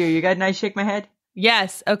 What about you? You got a nice shake my head?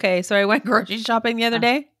 Yes. Okay. So I went grocery shopping the other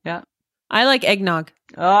day. Yeah. I like eggnog.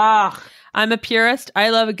 Ugh. I'm a purist. I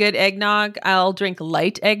love a good eggnog. I'll drink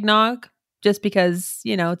light eggnog just because,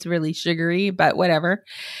 it's really sugary, but whatever.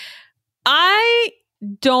 I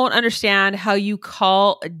don't understand how you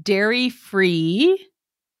call dairy-free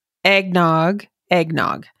eggnog.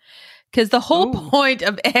 Because the whole point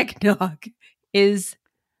of eggnog is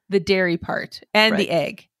the dairy part and the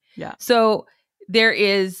egg. Yeah. So there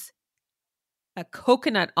is a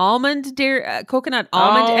coconut almond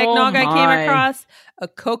eggnog I came across, a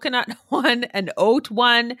coconut one, an oat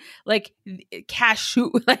one, like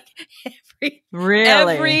cashew, like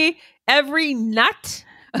every nut.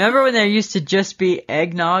 Remember when there used to just be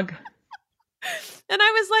eggnog? And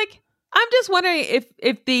I was like, I'm just wondering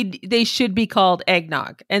if they should be called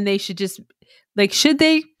eggnog, and they should just should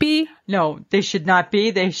they be? No, they should not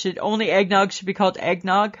be. Only eggnog should be called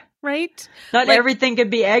eggnog. Right? Not everything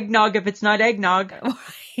can be eggnog if it's not eggnog.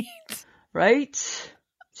 Right. Right?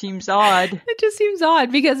 Seems odd. It just seems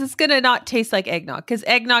odd because it's going to not taste like eggnog, because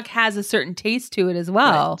eggnog has a certain taste to it as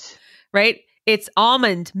well. Right? It's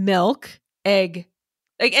almond milk, egg.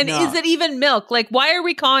 Is it even milk? Why are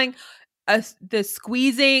we calling the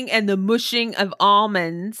squeezing and the mushing of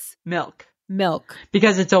almonds milk?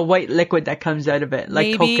 Because it's a white liquid that comes out of it,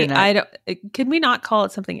 like maybe, coconut. Can we not call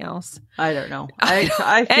it something else? I don't know. I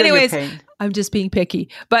feel Anyways, your pain. I'm just being picky.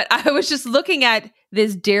 But I was just looking at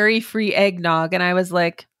this dairy-free eggnog, and I was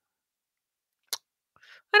like,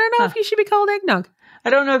 I don't know if you should be called eggnog. I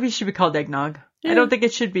don't know if you should be called eggnog. Yeah. I don't think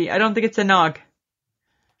it should be. I don't think it's a nog.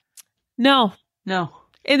 No.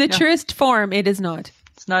 In the No. truest form, it is not.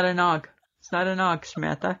 It's not a nog. It's not a nog,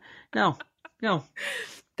 Samantha. No.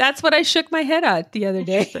 That's what I shook my head at the other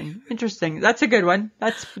day. Interesting. That's a good one.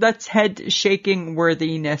 That's head shaking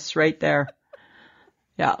worthiness right there.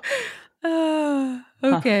 Yeah.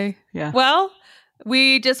 Okay. Yeah. Well,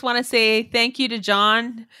 we just want to say thank you to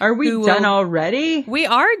John. Are we done already? We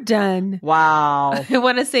are done. Wow. I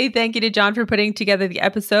want to say thank you to John for putting together the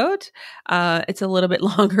episode. It's a little bit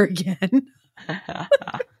longer again.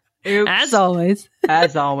 Oops. As always.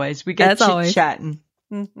 We get chit-chatting.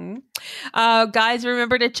 Mm-hmm. Guys,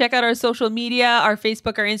 remember to check out our social media, our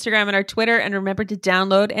Facebook, our Instagram, and our Twitter, and remember to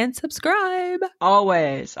download and subscribe.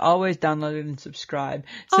 Always download and subscribe.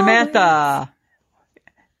 Samantha,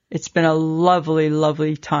 it's been a lovely,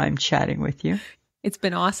 lovely time chatting with you. It's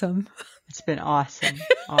been awesome. It's been awesome.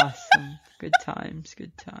 Good times.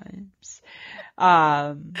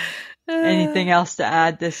 Anything else to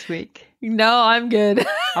add this week? No, I'm good.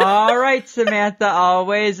 All right, Samantha,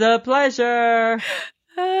 always a pleasure.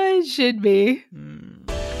 It should be.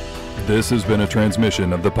 This has been a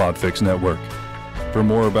transmission of the Podfix Network. For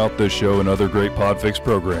more about this show and other great Podfix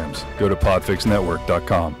programs, go to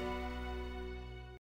podfixnetwork.com.